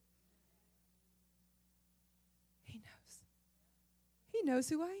David, he knows. He knows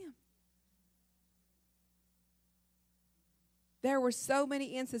who I am. There were so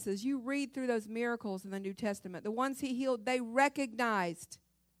many instances. You read through those miracles in the New Testament. The ones he healed, they recognized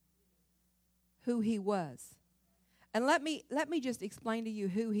who he was. And let me just explain to you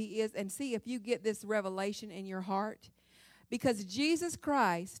who he is and see if you get this revelation in your heart. Because Jesus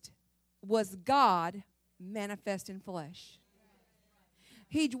Christ was God manifest in flesh.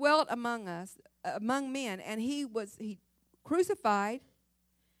 He dwelt among us, among men, and he crucified,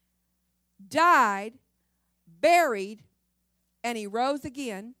 died, buried, and he rose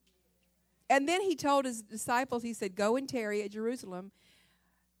again. And then he told his disciples, he said, go and tarry at Jerusalem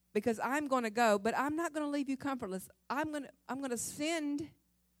because I'm going to go, but I'm not going to leave you comfortless. I'm going to send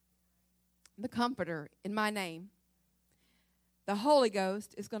the Comforter in my name. The Holy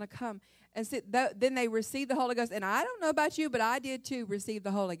Ghost is going to come. And so then they received the Holy Ghost. And I don't know about you, but I did too receive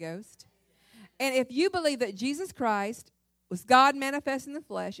the Holy Ghost. And if you believe that Jesus Christ was God manifest in the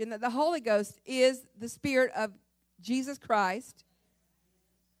flesh and that the Holy Ghost is the Spirit of Jesus Christ,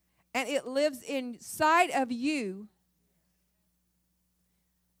 and it lives inside of you,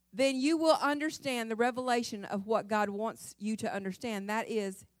 then you will understand the revelation of what God wants you to understand. That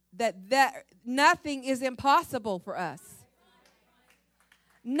is that nothing is impossible for us.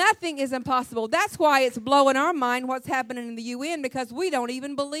 Nothing is impossible. That's why it's blowing our mind what's happening in the UN, because we don't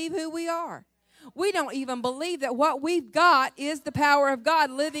even believe who we are. We don't even believe that what we've got is the power of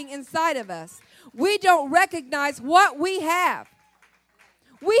God living inside of us. We don't recognize what we have.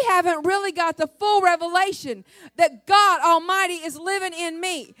 We haven't really got the full revelation that God Almighty is living in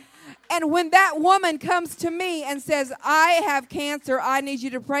me. And when that woman comes to me and says, I have cancer, I need you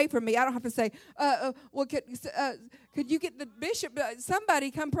to pray for me, I don't have to say, could you get the bishop,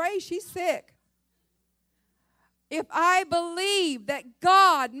 somebody come pray, she's sick. If I believe that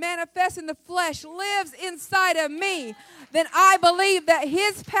God manifests in the flesh lives inside of me, then I believe that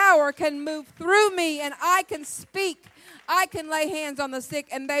his power can move through me and I can speak. I can lay hands on the sick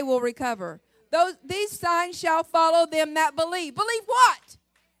and they will recover. These signs shall follow them that believe. Believe what?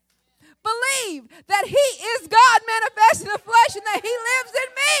 Believe that he is God manifest in the flesh and that he lives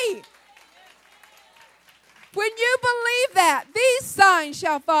in me. When you believe that, these signs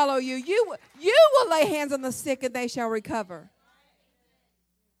shall follow you. You will lay hands on the sick and they shall recover.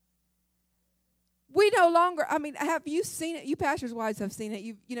 We no longer, have you seen it? You pastors' wives have seen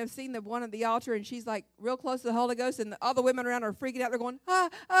it. You've seen the one at the altar and she's like real close to the Holy Ghost and all the women around are freaking out. They're going,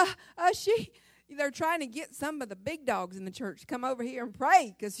 they're trying to get some of the big dogs in the church to come over here and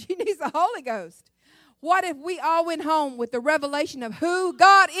pray because she needs the Holy Ghost. What if we all went home with the revelation of who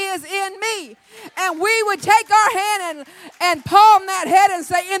God is in me, and we would take our hand and palm that head and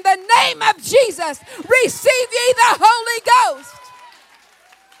say, in the name of Jesus, receive ye the Holy Ghost.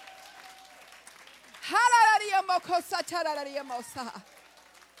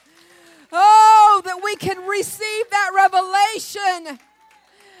 Oh, that we can receive that revelation.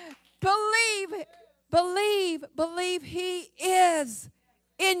 Believe he is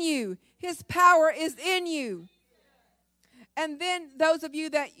in you. His power is in you. And then those of you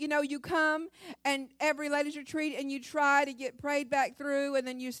that, you come and every ladies retreat and you try to get prayed back through and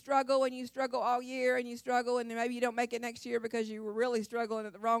then you struggle all year and you struggle and then maybe you don't make it next year because you were really struggling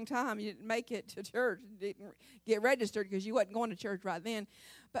at the wrong time. You didn't make it to church. You didn't get registered because you wasn't going to church right then.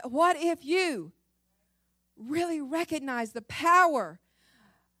 But what if you really recognize the power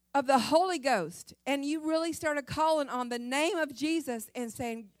of the Holy Ghost and you really started calling on the name of Jesus and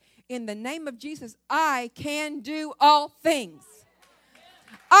saying, in the name of Jesus, I can do all things.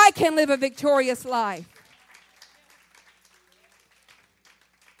 I can live a victorious life.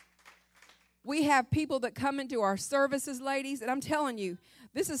 We have people that come into our services, ladies, and I'm telling you,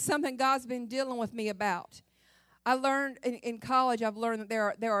 this is something God's been dealing with me about. I learned in college, I've learned that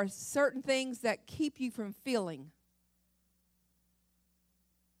there are certain things that keep you from feeling.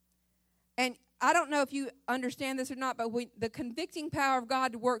 And I don't know if you understand this or not, but the convicting power of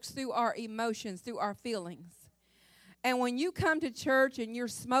God works through our emotions, through our feelings. And when you come to church and you're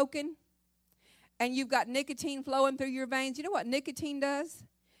smoking and you've got nicotine flowing through your veins, you know what nicotine does?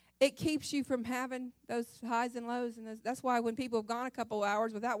 It keeps you from having those highs and lows. And that's why when people have gone a couple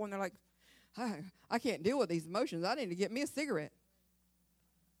hours without one, they're like, I can't deal with these emotions. I need to get me a cigarette.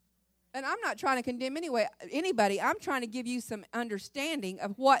 And I'm not trying to condemn anybody. I'm trying to give you some understanding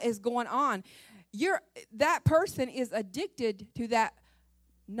of what is going on. That person is addicted to that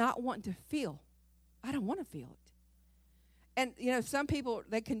not wanting to feel. I don't want to feel it. And, some people,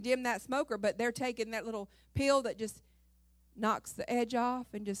 they condemn that smoker, but they're taking that little pill that just knocks the edge off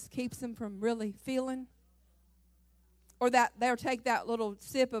and just keeps them from really feeling. Or that they'll take that little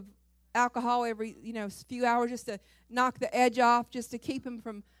sip of alcohol every, few hours just to knock the edge off, just to keep them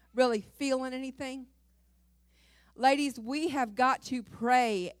from really feeling anything. Ladies, we have got to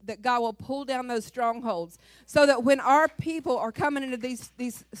pray that God will pull down those strongholds so that when our people are coming into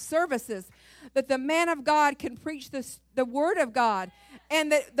these services, that the man of God can preach the word of God,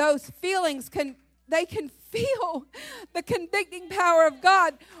 and that those feelings can feel the convicting power of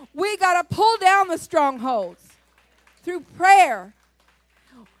God. We got to pull down the strongholds through prayer.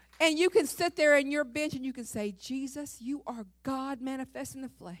 And you can sit there in your bench and you can say, Jesus, you are God manifest in the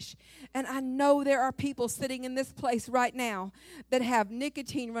flesh. And I know there are people sitting in this place right now that have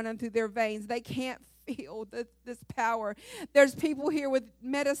nicotine running through their veins. They can't feel this power. There's people here with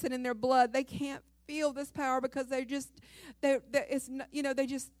medicine in their blood. They can't feel this power because they're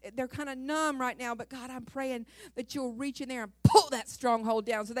kind of numb right now. But God, I'm praying that you'll reach in there and pull that stronghold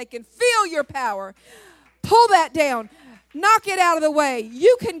down so they can feel your power. Pull that down. Knock it out of the way.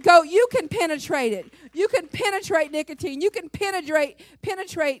 You can penetrate it. You can penetrate nicotine. You can penetrate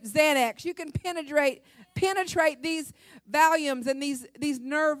Xanax. You can penetrate these Valiums and these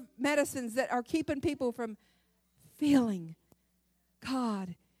nerve medicines that are keeping people from feeling.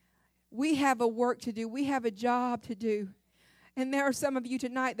 God, we have a work to do. We have a job to do. And there are some of you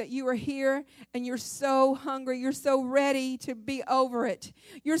tonight that you are here and you're so hungry. You're so ready to be over it.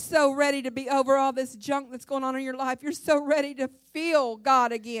 You're so ready to be over all this junk that's going on in your life. You're so ready to feel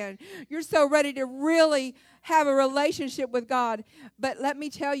God again. You're so ready to really have a relationship with God. But let me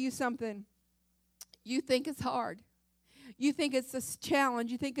tell you something. You think it's hard. You think it's a challenge.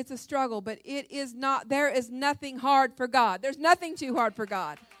 You think it's a struggle. But it is not. There is nothing hard for God. There's nothing too hard for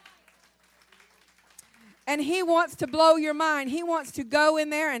God. And He wants to blow your mind. He wants to go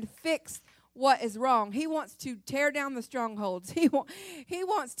in there and fix what is wrong. He wants to tear down the strongholds. He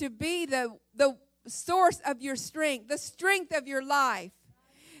wants to be the source of your strength, the strength of your life.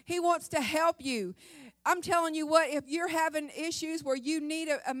 He wants to help you. I'm telling you what, if you're having issues where you need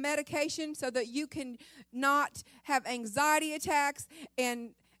a medication so that you can not have anxiety attacks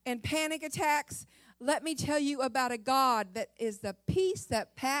and panic attacks, let me tell you about a God that is the peace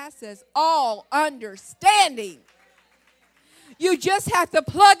that passes all understanding. You just have to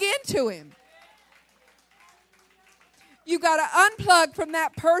plug into Him. You got to unplug from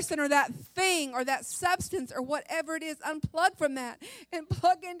that person or that thing or that substance or whatever it is. Unplug from that and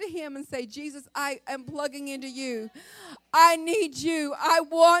plug into Him and say, Jesus, I am plugging into you. I need you. I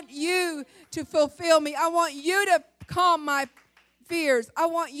want you to fulfill me. I want you to calm my fears. I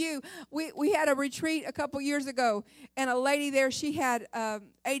want you. We had a retreat a couple years ago, and a lady there, she had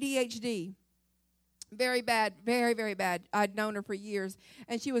ADHD. Very bad, very, very bad. I'd known her for years.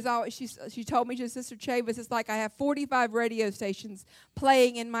 And she was always, she told me, Sister Chavis, it's like I have 45 radio stations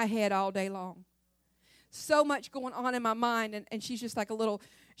playing in my head all day long. So much going on in my mind. And she's just like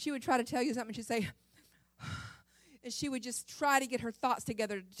she would try to tell you something. She'd say, and she would just try to get her thoughts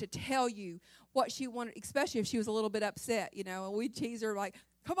together to tell you what she wanted, especially if she was a little bit upset, And we'd tease her like,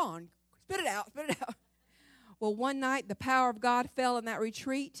 come on, spit it out, spit it out. Well, one night, the power of God fell in that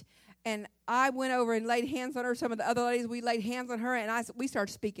retreat. And I went over and laid hands on her. Some of the other ladies, we laid hands on her, and we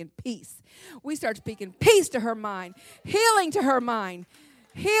started speaking peace. We started speaking peace to her mind, healing to her mind,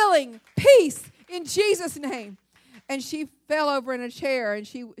 healing, peace in Jesus' name. And she fell over in a chair, and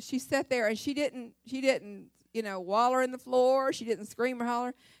she sat there, and she didn't, waller in the floor. She didn't scream or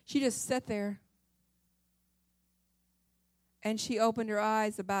holler. She just sat there. And she opened her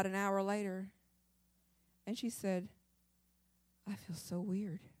eyes about an hour later, and she said, I feel so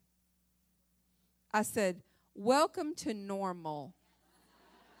weird. I said, welcome to normal.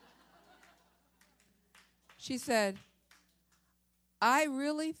 She said, I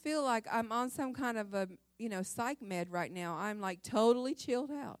really feel like I'm on some kind of a, psych med right now. I'm like totally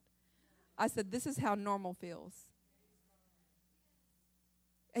chilled out. I said, this is how normal feels.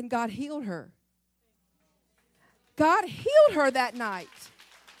 And God healed her. God healed her that night.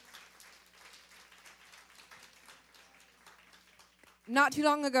 Not too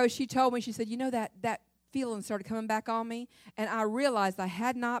long ago, she told me, she said, that feeling started coming back on me, and I realized I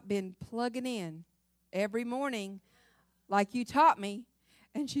had not been plugging in every morning like you taught me,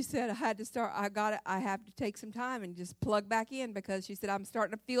 And she said, I have to take some time and just plug back in, because she said, I'm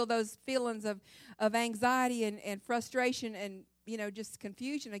starting to feel those feelings of anxiety and frustration and, just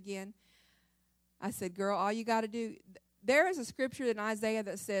confusion again. I said, girl, all you got to do, there is a scripture in Isaiah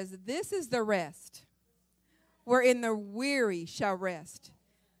that says, this is the rest, wherein the weary shall rest.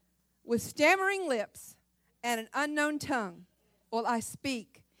 With stammering lips and an unknown tongue will I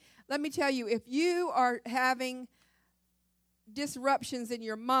speak. Let me tell you, if you are having disruptions in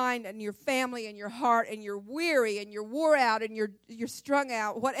your mind and your family and your heart, and you're weary and you're wore out and you're strung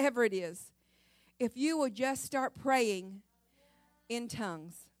out, whatever it is, if you will just start praying in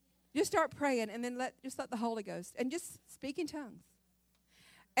tongues, just start praying, and then let the Holy Ghost, and just speak in tongues,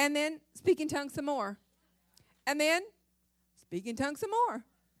 and then speak in tongues some more, and then speak in tongues some more,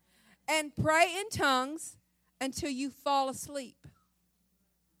 and pray in tongues until you fall asleep.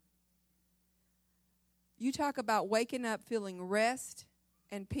 You talk about waking up feeling rest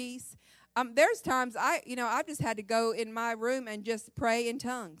and peace. There's times I've just had to go in my room and just pray in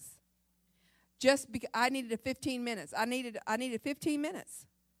tongues. Just because I needed 15 minutes. I needed 15 minutes.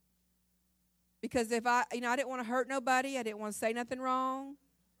 Because if I didn't want to hurt nobody, I didn't want to say nothing wrong.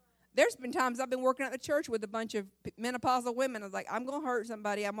 There's been times I've been working at the church with a bunch of menopausal women. I was like, I'm going to hurt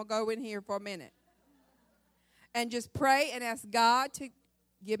somebody. I'm going to go in here for a minute. And just pray and ask God to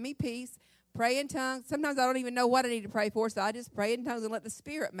give me peace. Pray in tongues. Sometimes I don't even know what I need to pray for, so I just pray in tongues and let the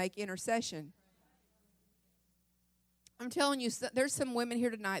Spirit make intercession. I'm telling you, there's some women here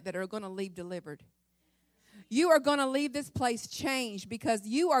tonight that are going to leave delivered. You are going to leave this place changed, because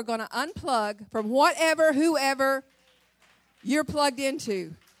you are going to unplug from whoever you're plugged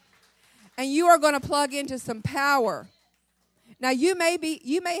into. And you are going to plug into some power. Now, you may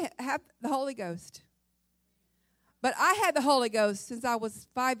have the Holy Ghost. But I had the Holy Ghost since I was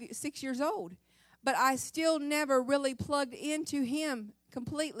 6 years old. But I still never really plugged into Him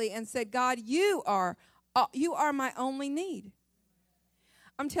completely and said, God, you are my only need.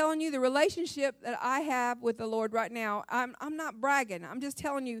 I'm telling you, the relationship that I have with the Lord right now, I'm not bragging. I'm just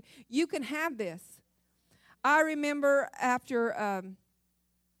telling you, you can have this. I remember after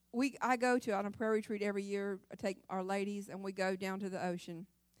I go on a prayer retreat every year. I take our ladies and we go down to the ocean.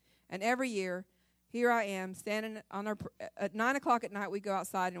 And every year, here I am standing at 9 o'clock at night. We go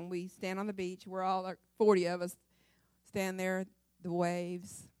outside and we stand on the beach. We're all, like 40 of us, stand there, the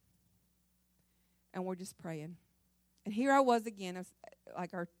waves, and we're just praying. And here I was again, it's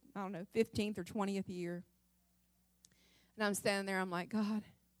like our 15th or 20th year. And I'm standing there. I'm like, God,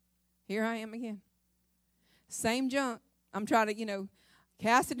 here I am again. Same junk. I'm trying to,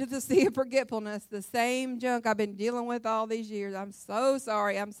 cast into the sea of forgetfulness, the same junk I've been dealing with all these years. I'm so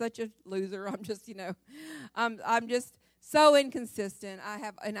sorry. I'm such a loser. I'm just, I'm just so inconsistent.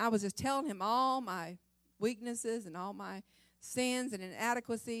 I was just telling him all my weaknesses and all my sins and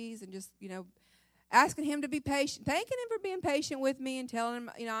inadequacies, and just, asking him to be patient, thanking him for being patient with me, and telling him,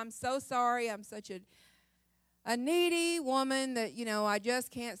 I'm so sorry. I'm such a needy woman that, I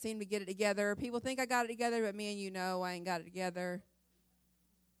just can't seem to get it together. People think I got it together, but me and I ain't got it together.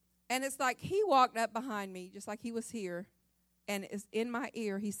 And it's like he walked up behind me, just like he was here, and it's in my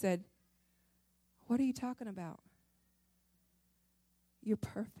ear. He said, what are you talking about? You're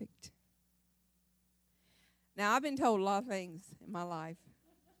perfect. Now, I've been told a lot of things in my life,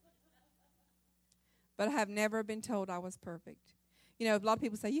 but I have never been told I was perfect. A lot of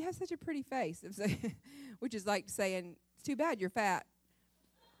people say, you have such a pretty face, which is like saying, it's too bad you're fat.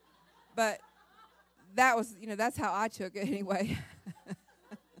 But that was, that's how I took it anyway.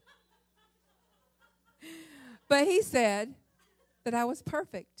 But he said that I was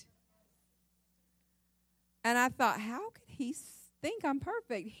perfect. And I thought, how could he think I'm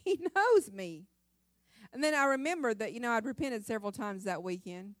perfect? He knows me. And then I remembered that, I'd repented several times that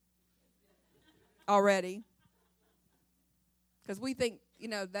weekend already. Because we think,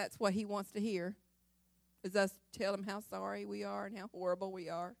 that's what he wants to hear, is us tell him how sorry we are and how horrible we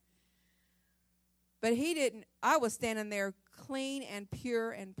are. But he didn't. I was standing there clean and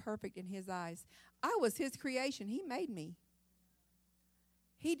pure and perfect in his eyes. I was his creation. He made me.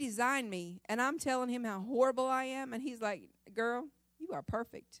 He designed me. And I'm telling him how horrible I am. And he's like, girl, you are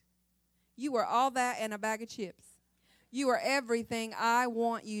perfect. You are all that and a bag of chips. You are everything I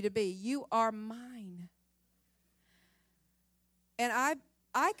want you to be. You are mine. And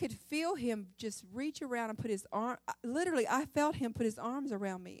I could feel him just reach around and put his arm. Literally, I felt him put his arms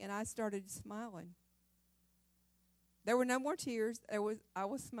around me. And I started smiling. There were no more tears. I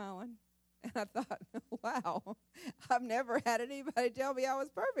was smiling. And I thought, wow, I've never had anybody tell me I was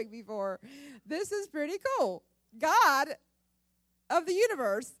perfect before. This is pretty cool. God of the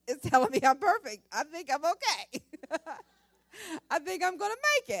universe is telling me I'm perfect. I think I'm okay. I think I'm going to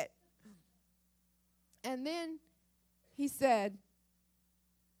make it. And then he said,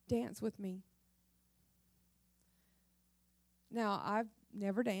 dance with me. Now, I've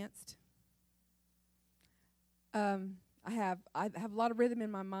never danced. I have a lot of rhythm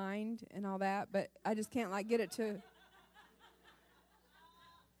in my mind and all that, but I just can't get it to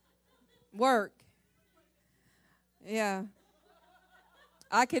work. Yeah.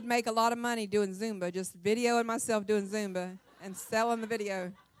 I could make a lot of money doing Zumba, just videoing myself doing Zumba and selling the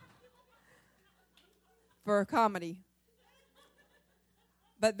video for comedy.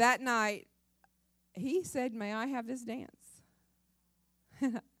 But that night, he said, may I have this dance?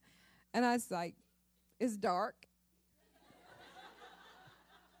 And I was like, it's dark.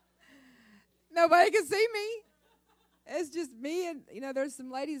 Nobody can see me. It's just me and, there's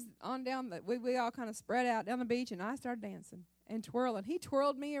some ladies on down that we all kind of spread out down the beach, and I started dancing and twirling. He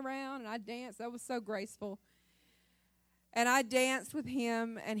twirled me around, and I danced. That was so graceful. And I danced with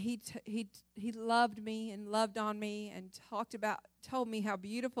him, and he loved me and loved on me and told me how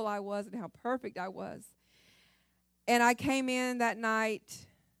beautiful I was and how perfect I was. And I came in that night,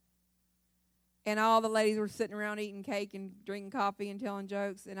 and all the ladies were sitting around eating cake and drinking coffee and telling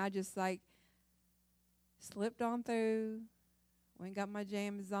jokes, and I just slipped on through, went and got my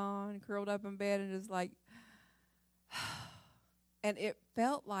jammies on, curled up in bed, and just and it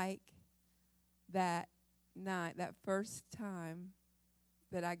felt like that night, that first time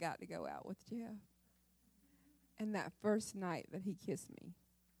that I got to go out with Jeff, and that first night that he kissed me.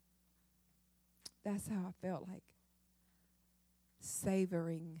 That's how I felt like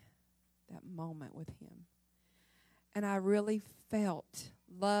savoring that moment with him. And I really felt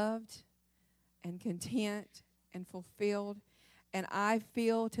loved and content and fulfilled. And I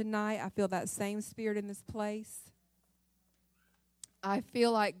feel that same spirit in this place. I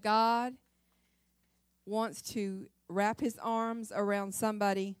feel like God wants to wrap his arms around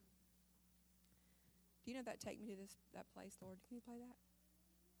somebody. Do you know that Take Me to that place, Lord? Can you play that?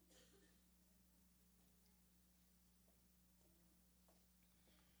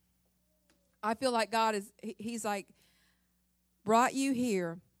 I feel like God he's brought you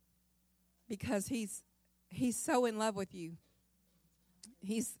here because he's so in love with you.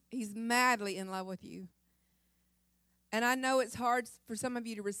 He's madly in love with you. And I know it's hard for some of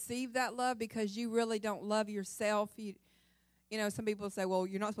you to receive that love because you really don't love yourself. Some people say, well,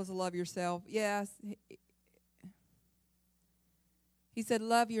 you're not supposed to love yourself. Yes. He said,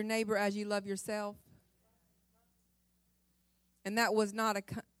 love your neighbor as you love yourself. And that was not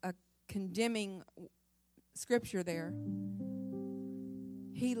a condemning scripture there.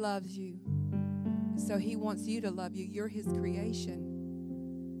 He loves you. So he wants you to love you. You're his creation.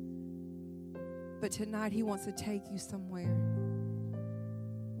 But tonight he wants to take you somewhere.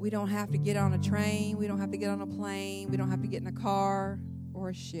 We don't have to get on a train. We don't have to get on a plane. We don't have to get in a car or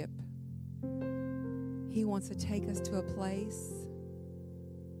a ship. He wants to take us to a place.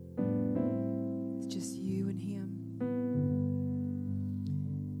 It's just you and him.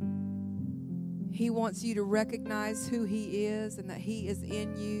 He wants you to recognize who he is and that he is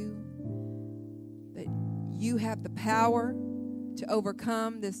in you. That you have the power to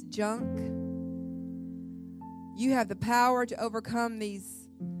overcome this junk. You have the power to overcome these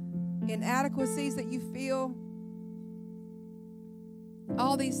inadequacies that you feel.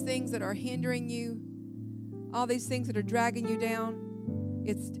 All these things that are hindering you. All these things that are dragging you down.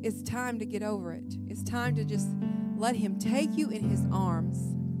 It's time to get over it. It's time to just let him take you in his arms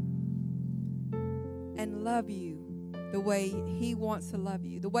and love you the way he wants to love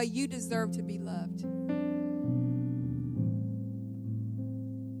you, the way you deserve to be loved.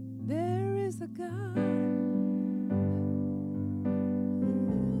 There is a God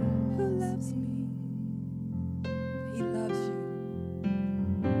who loves me. He loves you.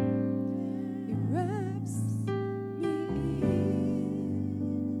 He wraps me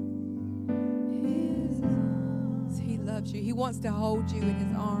in his arms. He loves you. He wants to hold you in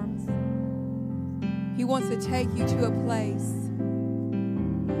his arms. He wants to take you to a place.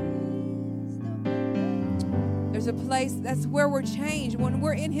 There's a place, that's where we're changed. When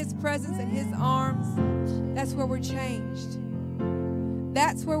we're in his presence and his arms, that's where we're changed.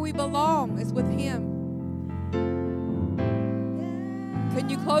 That's where we belong, is with him. Can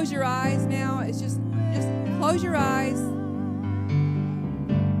you close your eyes now? It's just close your eyes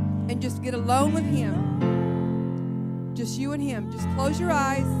and just get alone with him. Just you and him. Just close your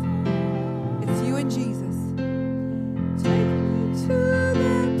eyes. It's you and Jesus. Take me to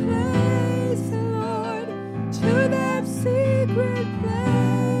that place, Lord, to that secret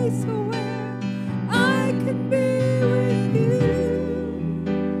place where I can be with you.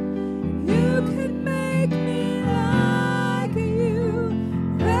 You can make me like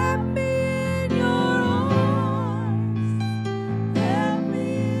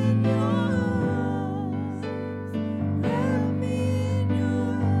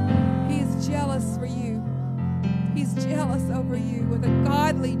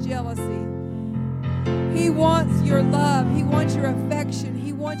jealousy. He wants your love. He wants your affection.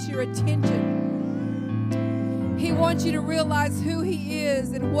 He wants your attention. He wants you to realize who He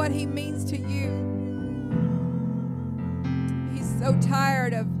is and what He means to you. He's so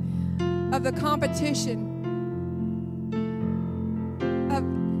tired of the competition.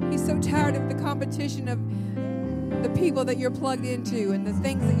 He's so tired of the competition of the people that you're plugged into and the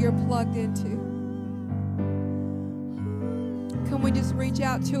things that you're plugged into. Can we just reach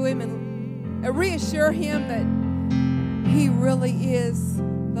out to Him and reassure Him that He really is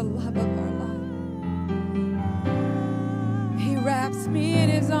the love of our life? He wraps me in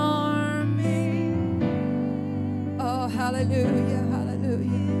His arms. Oh, hallelujah,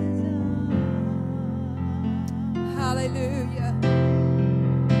 hallelujah. Hallelujah.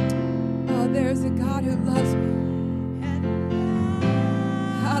 Oh, there's a God who loves me.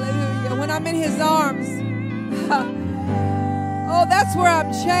 Hallelujah. When I'm in His arms, oh, that's where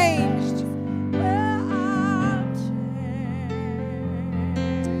I'm changed.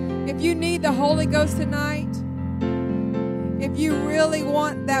 If you need the Holy Ghost tonight, if you really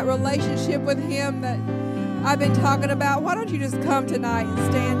want that relationship with Him that I've been talking about, why don't you just come tonight and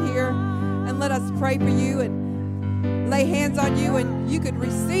stand here and let us pray for you and lay hands on you, and you could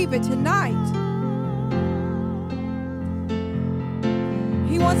receive it tonight.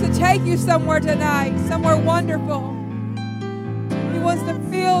 He wants to take you somewhere tonight, somewhere wonderful. He wants to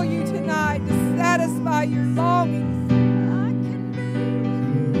fill you tonight, to satisfy your longings.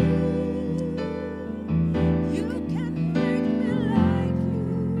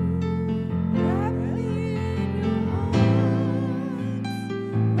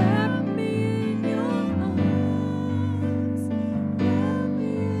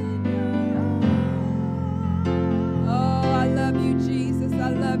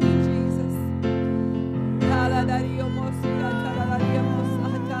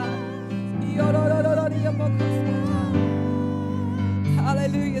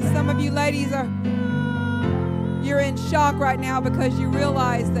 Hallelujah. Some of you ladies you're in shock right now because you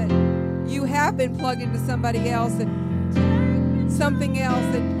realize that you have been plugged into somebody else and something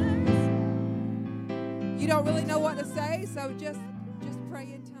else, and you don't really know what to say, so just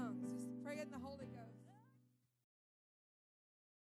pray into